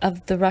outlook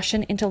of the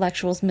Russian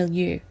intellectual's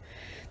milieu.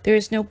 There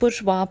is no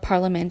bourgeois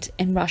parliament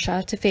in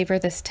Russia to favor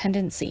this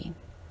tendency.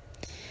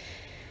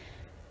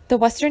 The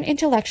Western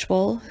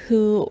intellectual,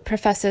 who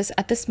professes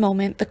at this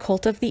moment the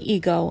cult of the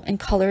ego and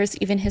colors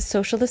even his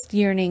socialist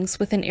yearnings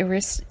with an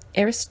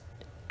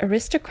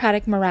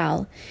aristocratic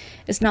morale,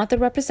 is not the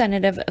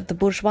representative of the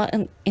bourgeois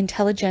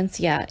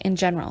intelligentsia in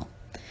general.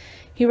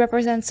 He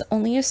represents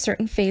only a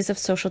certain phase of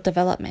social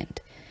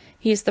development.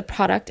 He is the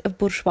product of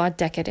bourgeois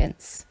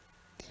decadence.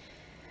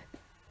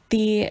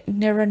 The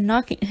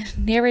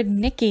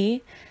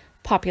Narodniki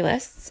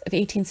populists of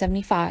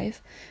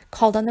 1875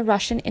 called on the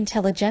Russian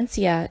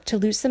intelligentsia to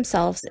lose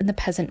themselves in the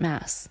peasant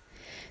mass.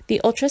 The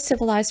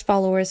ultra-civilized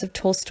followers of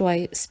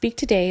Tolstoy speak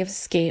today of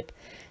escape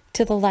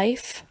to the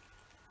life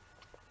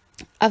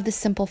of the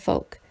simple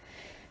folk.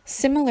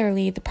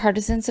 Similarly, the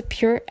partisans of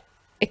pure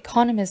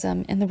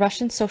economism in the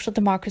Russian social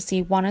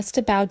democracy want us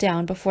to bow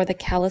down before the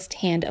calloused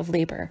hand of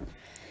labor.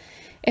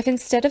 If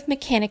instead of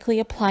mechanically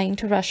applying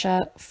to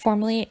Russia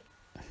formulae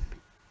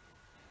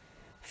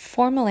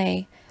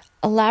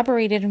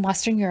elaborated in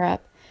Western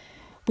Europe,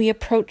 we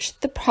approach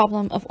the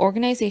problem of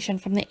organization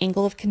from the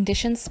angle of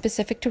conditions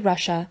specific to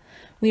Russia,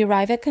 we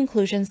arrive at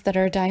conclusions that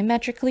are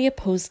diametrically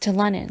opposed to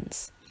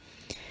Lenin's.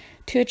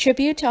 To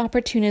attribute to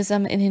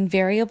opportunism an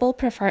invariable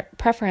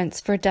preference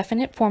for a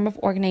definite form of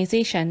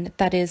organization,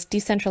 that is,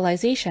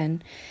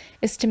 decentralization,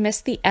 is to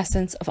miss the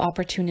essence of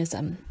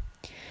opportunism.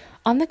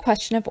 On the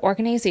question of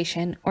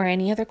organization, or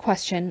any other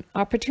question,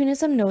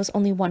 opportunism knows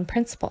only one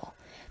principle: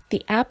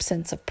 the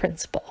absence of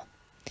principle.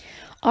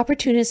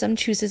 Opportunism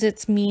chooses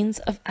its means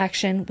of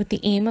action with the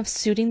aim of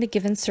suiting the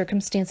given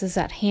circumstances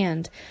at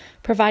hand,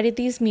 provided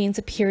these means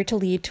appear to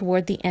lead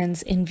toward the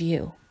ends in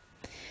view.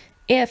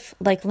 If,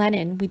 like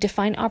Lenin, we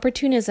define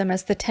opportunism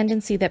as the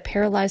tendency that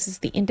paralyzes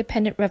the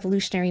independent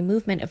revolutionary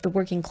movement of the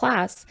working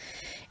class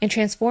and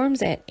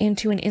transforms it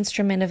into an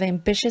instrument of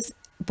ambitious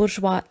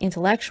bourgeois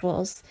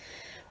intellectuals,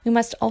 we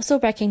must also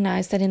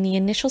recognize that in the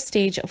initial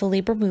stage of a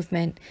labor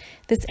movement,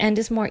 this end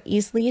is more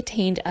easily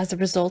attained as a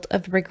result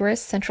of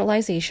rigorous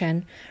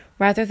centralization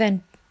rather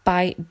than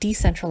by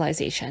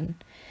decentralization.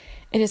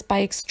 It is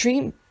by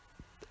extreme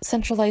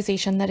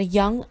centralization that a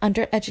young,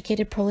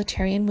 undereducated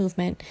proletarian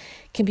movement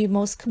can be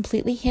most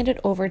completely handed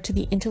over to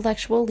the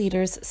intellectual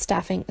leaders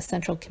staffing a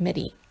central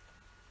committee.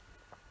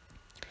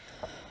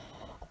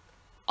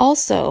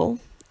 Also,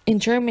 in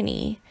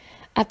Germany,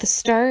 at the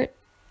start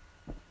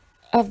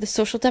of the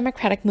social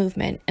democratic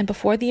movement and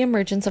before the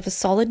emergence of a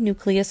solid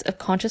nucleus of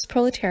conscious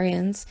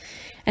proletarians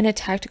and a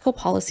tactical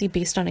policy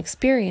based on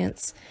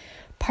experience,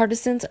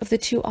 partisans of the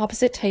two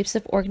opposite types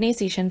of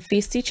organization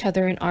faced each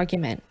other in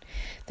argument.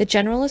 The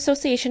General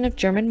Association of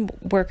German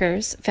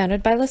Workers,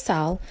 founded by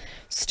Lassalle,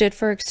 stood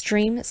for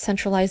extreme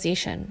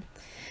centralization.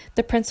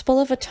 The principle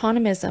of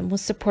autonomism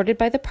was supported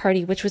by the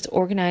party which was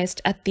organized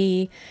at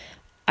the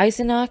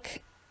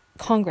Eisenach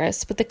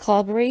Congress with the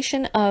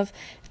collaboration of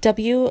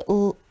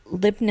W.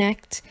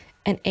 Liebknecht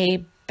and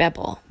A.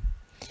 Bebel.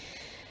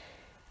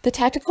 The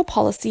tactical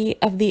policy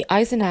of the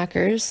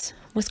Eisenachers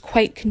was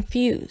quite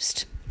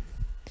confused,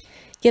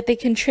 yet they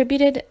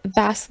contributed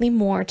vastly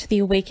more to the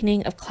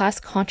awakening of class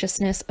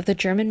consciousness of the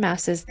German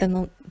masses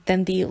than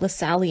the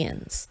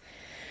Lassallians.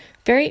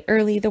 Very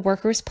early, the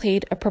workers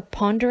played a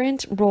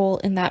preponderant role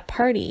in that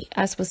party,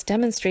 as was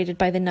demonstrated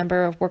by the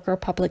number of worker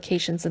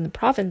publications in the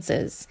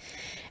provinces,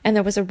 and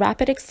there was a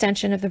rapid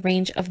extension of the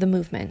range of the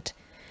movement.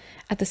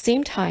 At the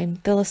same time,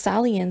 the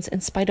Lassalleans,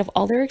 in spite of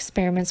all their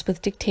experiments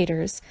with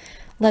dictators,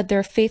 led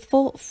their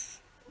faithful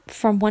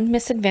from one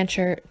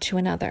misadventure to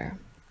another.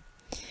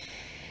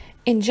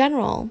 In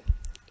general,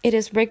 it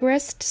is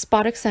rigorous,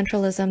 despotic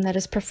centralism that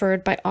is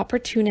preferred by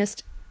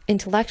opportunist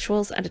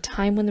intellectuals at a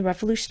time when the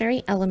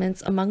revolutionary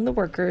elements among the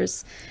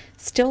workers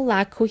still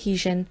lack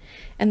cohesion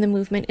and the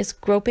movement is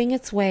groping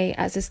its way,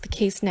 as is the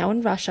case now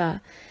in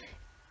Russia.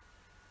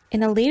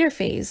 In a later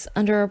phase,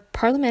 under a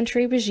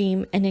parliamentary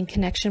regime and in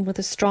connection with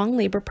a strong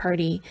Labour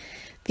Party,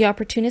 the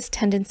opportunist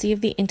tendency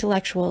of the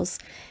intellectuals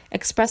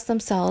expressed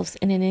themselves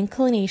in an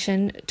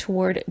inclination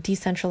toward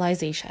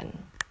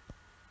decentralization.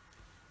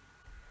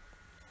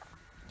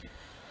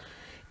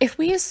 If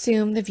we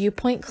assume the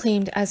viewpoint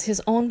claimed as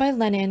his own by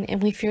Lenin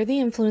and we fear the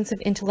influence of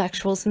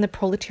intellectuals in the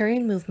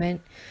proletarian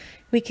movement,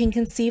 we can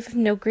conceive of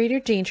no greater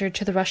danger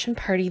to the Russian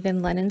party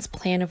than Lenin's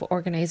plan of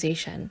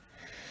organization.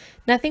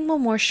 Nothing will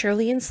more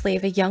surely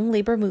enslave a young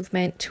labor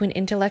movement to an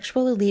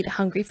intellectual elite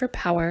hungry for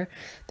power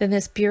than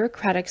this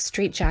bureaucratic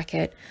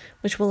straitjacket,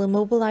 which will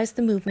immobilize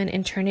the movement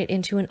and turn it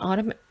into an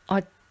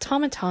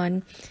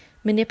automaton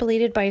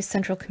manipulated by a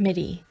central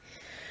committee.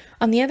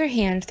 On the other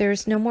hand, there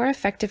is no more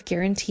effective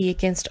guarantee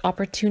against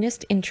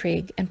opportunist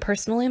intrigue and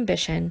personal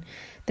ambition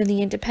than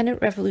the independent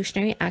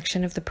revolutionary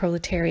action of the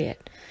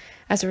proletariat,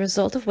 as a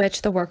result of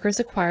which the workers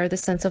acquire the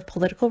sense of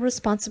political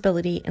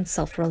responsibility and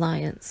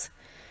self-reliance.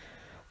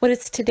 What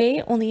is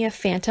today only a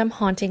phantom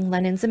haunting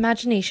Lenin's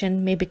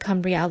imagination may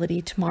become reality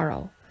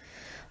tomorrow.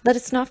 Let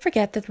us not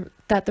forget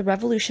that the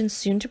revolution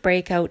soon to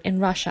break out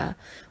in Russia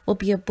will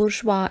be a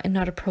bourgeois and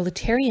not a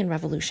proletarian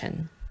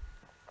revolution.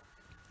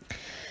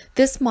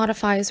 This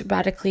modifies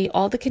radically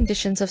all the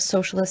conditions of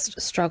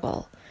socialist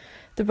struggle.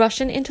 The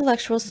Russian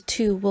intellectuals,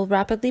 too, will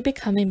rapidly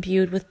become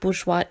imbued with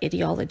bourgeois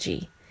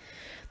ideology.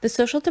 The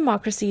social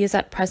democracy is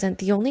at present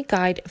the only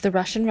guide of the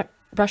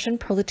Russian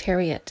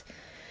proletariat.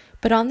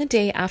 But on the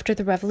day after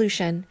the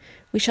revolution,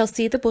 we shall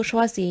see the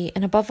bourgeoisie,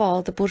 and above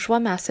all the bourgeois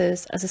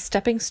masses, as a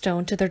stepping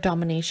stone to their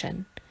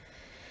domination.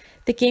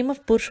 The game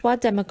of bourgeois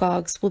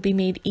demagogues will be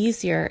made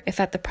easier if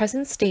at the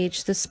present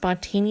stage the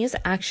spontaneous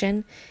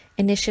action,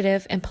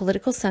 initiative, and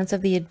political sense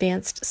of the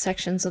advanced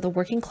sections of the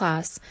working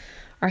class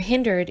are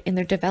hindered in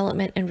their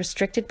development and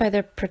restricted by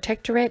the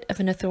protectorate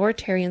of an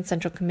authoritarian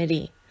central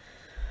committee.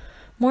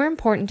 More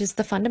important is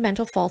the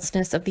fundamental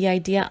falseness of the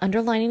idea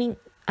underlying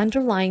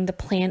the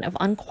plan of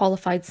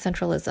unqualified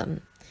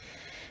centralism.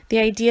 The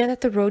idea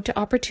that the road to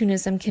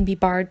opportunism can be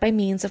barred by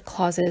means of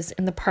clauses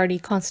in the party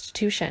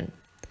constitution.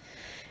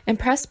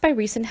 Impressed by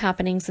recent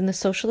happenings in the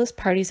socialist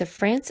parties of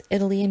France,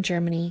 Italy, and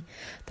Germany,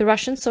 the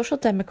Russian Social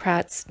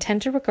Democrats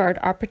tend to regard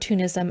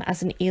opportunism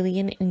as an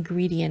alien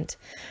ingredient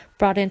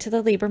brought into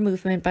the labor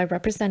movement by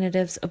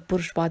representatives of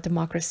bourgeois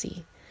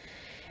democracy.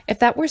 If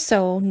that were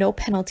so, no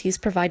penalties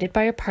provided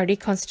by a party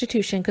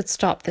constitution could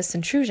stop this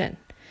intrusion.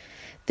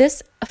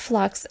 This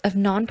afflux of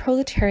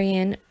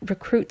non-proletarian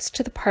recruits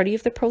to the party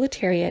of the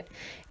proletariat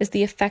is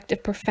the effect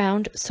of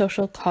profound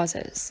social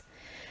causes,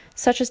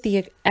 such as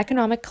the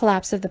economic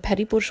collapse of the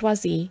petty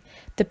bourgeoisie,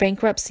 the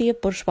bankruptcy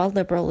of bourgeois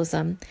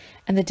liberalism,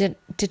 and the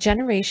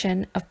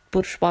degeneration of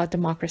bourgeois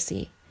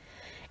democracy.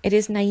 It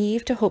is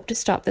naive to hope to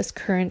stop this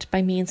current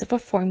by means of a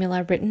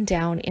formula written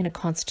down in a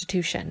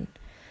constitution.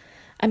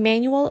 A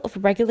manual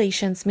of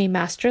regulations may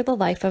master the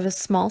life of a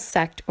small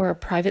sect or a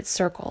private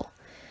circle.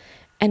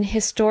 An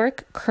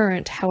historic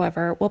current,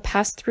 however, will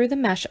pass through the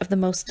mesh of the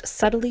most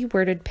subtly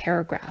worded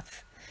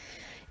paragraph.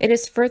 It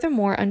is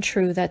furthermore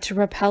untrue that to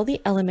repel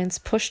the elements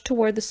pushed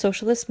toward the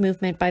socialist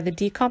movement by the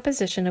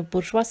decomposition of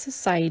bourgeois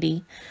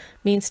society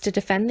means to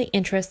defend the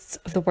interests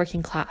of the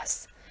working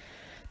class.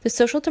 The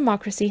social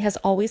democracy has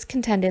always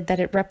contended that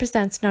it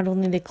represents not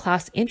only the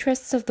class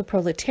interests of the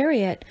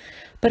proletariat,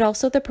 but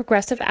also the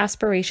progressive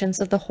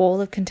aspirations of the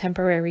whole of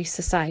contemporary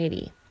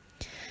society.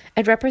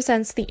 It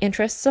represents the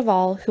interests of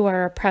all who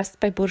are oppressed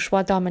by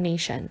bourgeois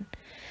domination.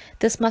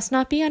 This must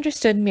not be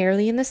understood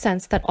merely in the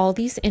sense that all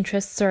these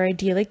interests are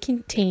ideally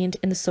contained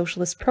in the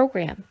socialist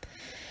program.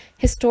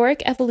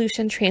 Historic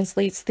evolution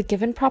translates the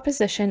given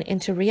proposition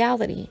into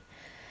reality.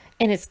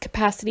 In its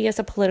capacity as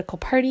a political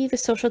party, the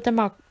social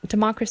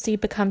democracy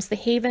becomes the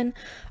haven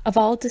of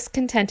all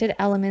discontented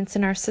elements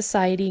in our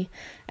society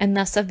and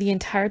thus of the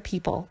entire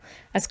people,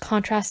 as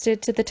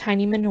contrasted to the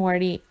tiny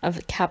minority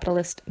of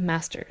capitalist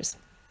masters.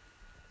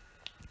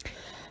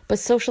 But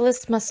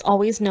socialists must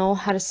always know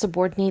how to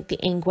subordinate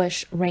the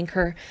anguish,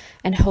 rancor,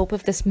 and hope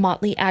of this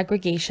motley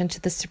aggregation to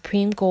the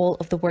supreme goal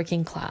of the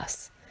working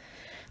class.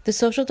 The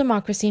social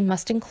democracy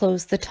must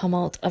enclose the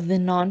tumult of the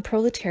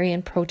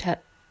non-proletarian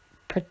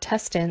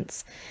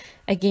protestants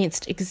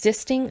against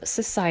existing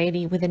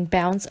society within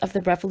bounds of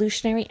the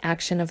revolutionary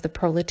action of the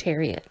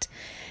proletariat.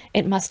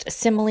 It must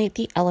assimilate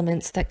the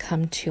elements that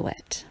come to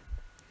it.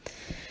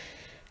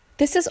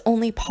 This is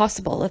only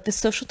possible if the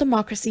social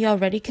democracy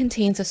already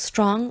contains a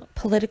strong,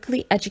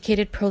 politically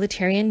educated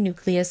proletarian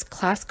nucleus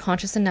class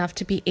conscious enough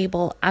to be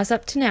able, as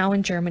up to now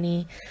in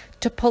Germany,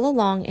 to pull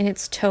along in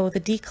its tow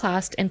the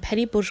declassed and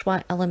petty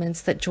bourgeois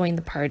elements that join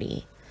the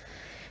party.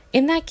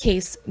 In that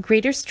case,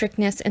 greater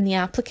strictness in the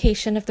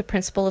application of the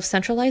principle of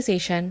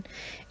centralization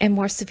and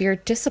more severe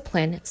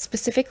discipline,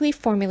 specifically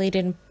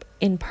formulated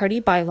in party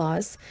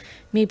bylaws,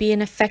 may be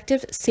an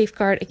effective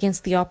safeguard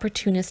against the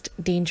opportunist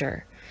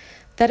danger.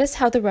 That is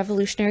how the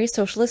revolutionary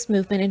socialist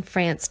movement in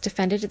France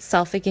defended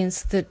itself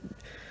against the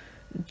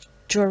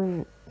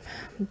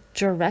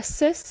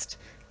Jurist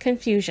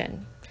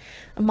confusion.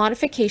 A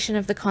modification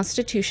of the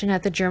constitution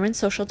at the German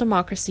social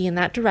democracy in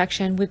that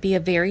direction would be a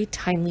very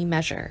timely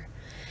measure.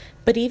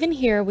 But even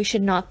here, we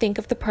should not think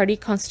of the party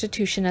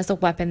constitution as a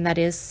weapon that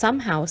is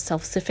somehow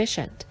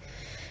self-sufficient.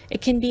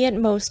 It can be at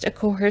most a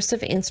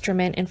coercive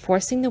instrument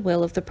enforcing the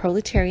will of the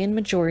proletarian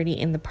majority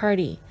in the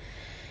party.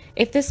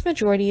 If this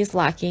majority is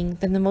lacking,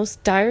 then the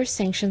most dire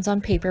sanctions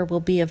on paper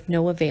will be of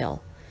no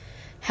avail.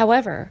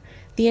 However,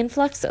 the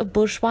influx of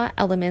bourgeois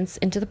elements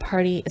into the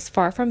party is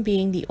far from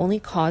being the only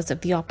cause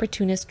of the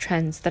opportunist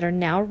trends that are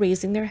now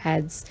raising their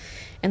heads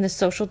in the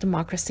social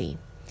democracy.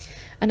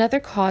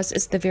 Another cause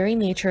is the very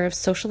nature of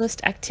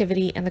socialist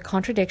activity and the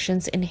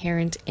contradictions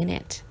inherent in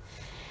it.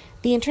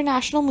 The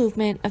international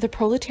movement of the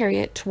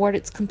proletariat toward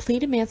its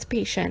complete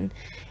emancipation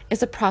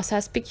is a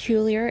process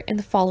peculiar in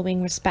the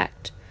following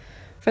respect.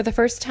 For the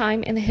first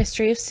time in the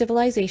history of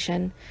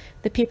civilization,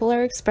 the people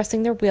are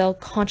expressing their will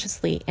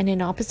consciously and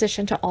in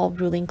opposition to all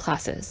ruling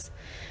classes.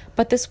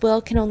 But this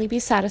will can only be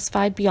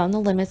satisfied beyond the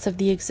limits of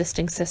the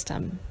existing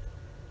system.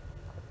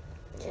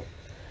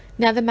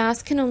 Now, the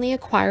mass can only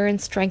acquire and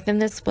strengthen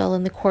this will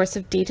in the course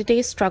of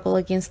day-to-day struggle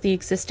against the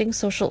existing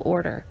social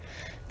order,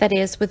 that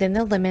is, within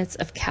the limits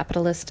of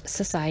capitalist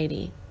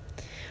society.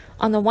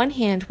 On the one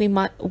hand,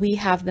 we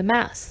have the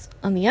mass.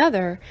 On the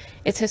other,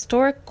 its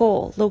historic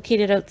goal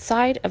located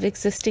outside of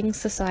existing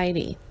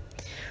society.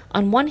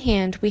 On one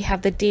hand, we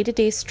have the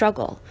day-to-day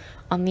struggle.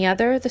 On the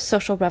other, the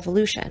social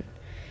revolution.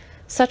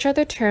 Such are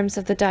the terms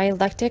of the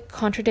dialectic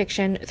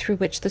contradiction through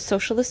which the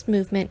socialist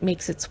movement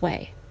makes its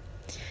way.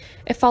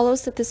 It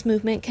follows that this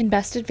movement can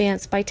best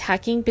advance by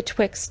tacking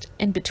betwixt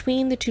and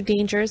between the two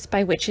dangers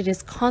by which it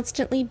is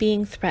constantly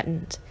being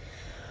threatened.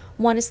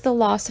 One is the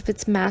loss of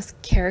its mass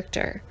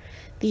character,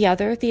 the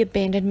other the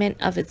abandonment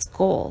of its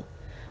goal.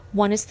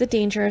 One is the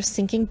danger of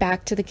sinking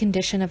back to the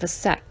condition of a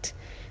sect,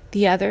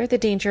 the other the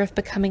danger of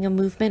becoming a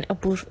movement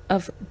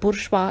of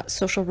bourgeois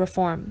social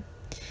reform.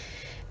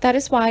 That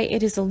is why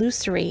it is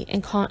illusory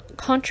and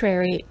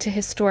contrary to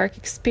historic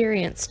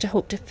experience to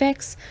hope to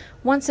fix,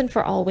 once and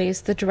for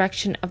always, the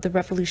direction of the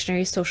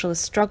revolutionary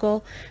socialist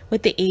struggle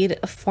with the aid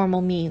of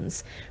formal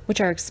means, which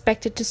are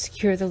expected to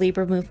secure the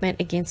labor movement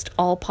against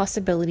all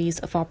possibilities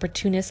of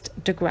opportunist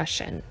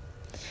digression.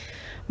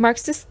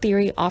 Marxist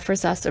theory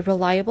offers us a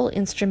reliable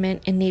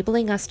instrument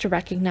enabling us to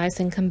recognize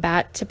and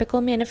combat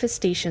typical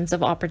manifestations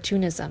of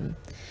opportunism.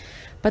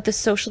 But the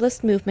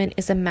socialist movement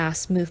is a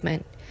mass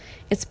movement.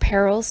 Its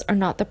perils are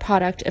not the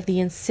product of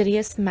the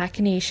insidious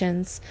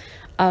machinations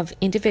of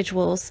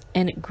individuals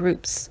and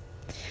groups.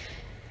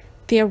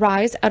 They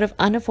arise out of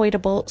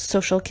unavoidable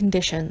social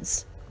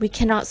conditions. We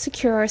cannot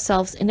secure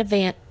ourselves in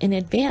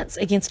advance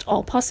against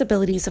all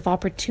possibilities of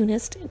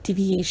opportunist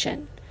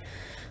deviation.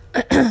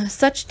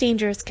 Such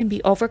dangers can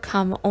be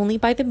overcome only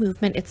by the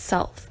movement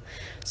itself,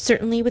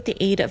 certainly with the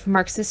aid of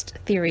Marxist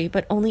theory,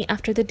 but only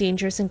after the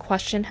dangers in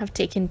question have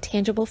taken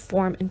tangible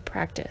form in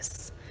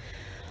practice.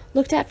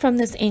 Looked at from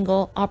this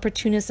angle,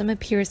 opportunism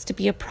appears to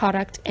be a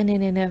product and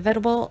an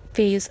inevitable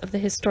phase of the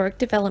historic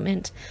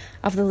development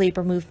of the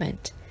labor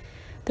movement.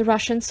 The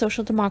Russian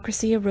social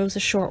democracy arose a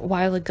short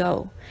while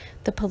ago.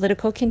 The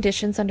political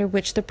conditions under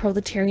which the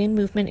proletarian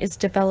movement is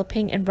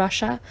developing in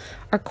Russia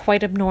are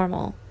quite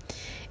abnormal.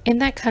 In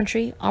that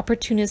country,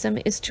 opportunism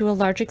is to a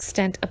large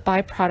extent a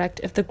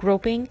byproduct of the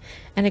groping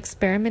and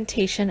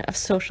experimentation of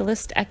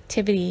socialist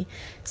activity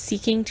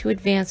seeking to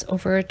advance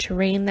over a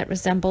terrain that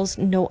resembles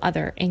no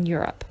other in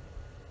Europe.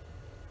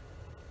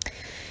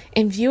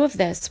 In view of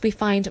this, we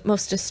find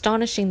most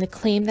astonishing the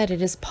claim that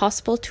it is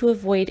possible to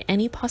avoid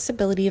any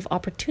possibility of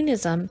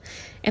opportunism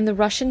in the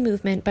Russian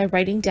movement by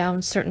writing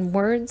down certain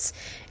words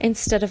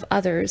instead of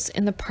others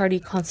in the party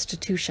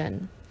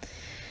constitution.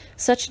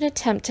 Such an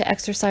attempt to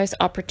exercise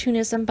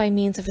opportunism by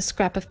means of a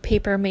scrap of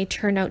paper may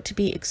turn out to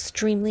be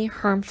extremely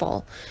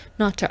harmful,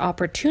 not to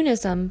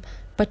opportunism,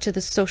 but to the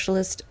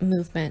socialist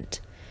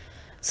movement.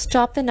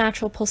 Stop the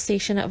natural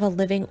pulsation of a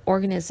living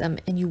organism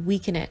and you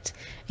weaken it,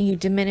 and you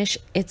diminish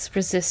its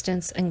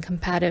resistance and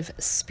combative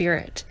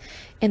spirit.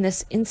 In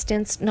this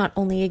instance, not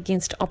only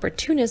against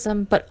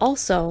opportunism, but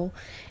also,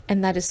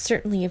 and that is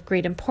certainly of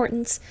great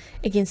importance,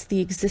 against the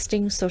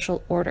existing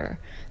social order.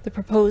 The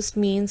proposed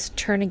means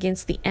turn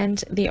against the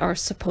end they are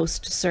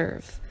supposed to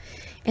serve.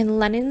 In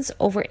Lenin's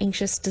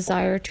over-anxious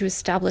desire to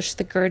establish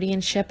the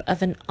guardianship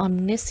of an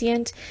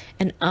omniscient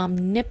and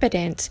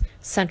omnipotent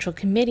Central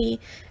Committee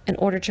in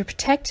order to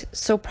protect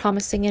so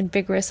promising and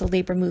vigorous a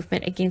labor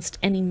movement against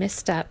any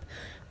misstep,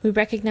 we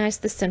recognize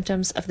the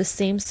symptoms of the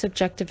same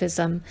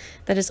subjectivism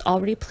that has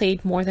already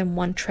played more than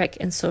one trick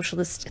in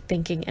socialist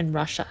thinking in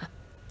Russia.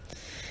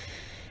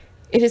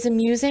 It is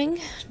amusing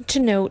to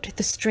note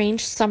the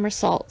strange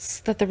somersaults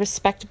that the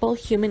respectable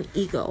human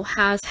ego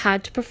has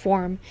had to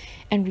perform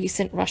in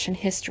recent Russian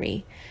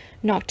history.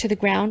 Knocked to the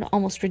ground,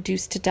 almost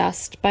reduced to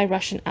dust by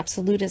Russian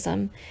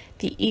absolutism,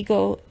 the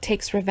ego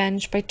takes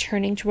revenge by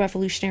turning to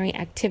revolutionary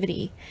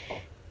activity.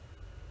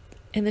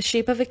 In the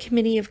shape of a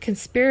committee of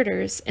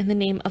conspirators in the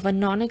name of a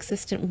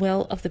non-existent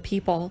will of the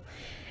people,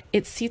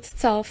 it seats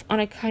itself on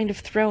a kind of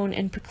throne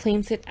and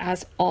proclaims it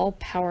as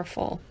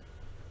all-powerful.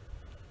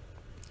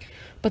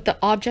 But the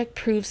object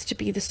proves to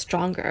be the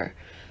stronger.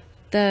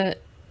 The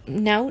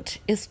knout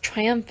is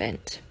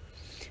triumphant,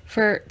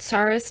 for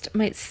Tsarist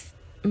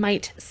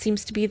might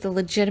seems to be the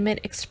legitimate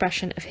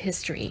expression of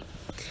history.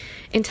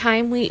 In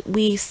time,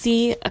 we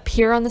see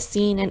appear on the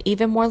scene an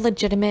even more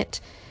legitimate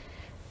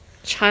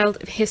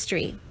child of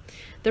history,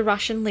 the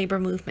Russian labor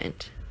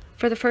movement.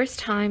 For the first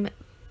time,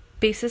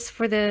 basis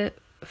for the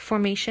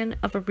formation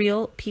of a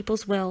real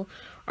people's will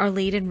are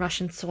laid in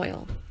Russian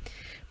soil.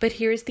 But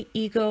here is the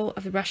ego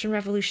of the Russian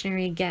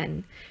revolutionary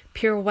again.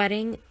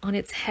 Pirouetting on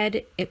its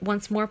head, it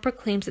once more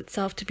proclaims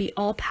itself to be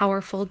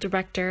all-powerful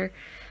director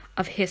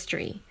of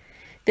history,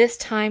 this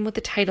time with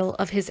the title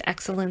of His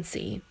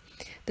Excellency,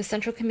 the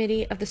Central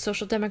Committee of the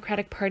Social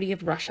Democratic Party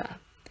of Russia.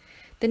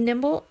 The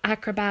nimble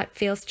acrobat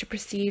fails to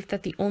perceive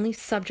that the only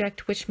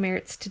subject which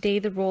merits today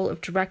the role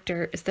of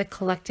director is the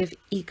collective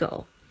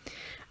ego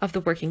of the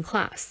working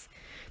class.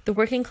 The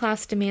working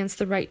class demands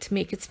the right to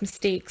make its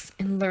mistakes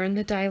and learn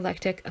the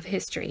dialectic of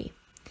history.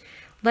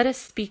 Let us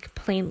speak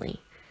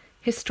plainly.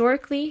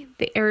 Historically,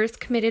 the errors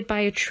committed by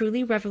a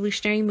truly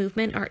revolutionary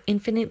movement are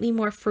infinitely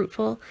more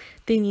fruitful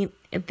than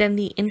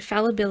the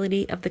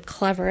infallibility of the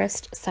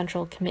cleverest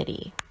Central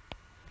Committee.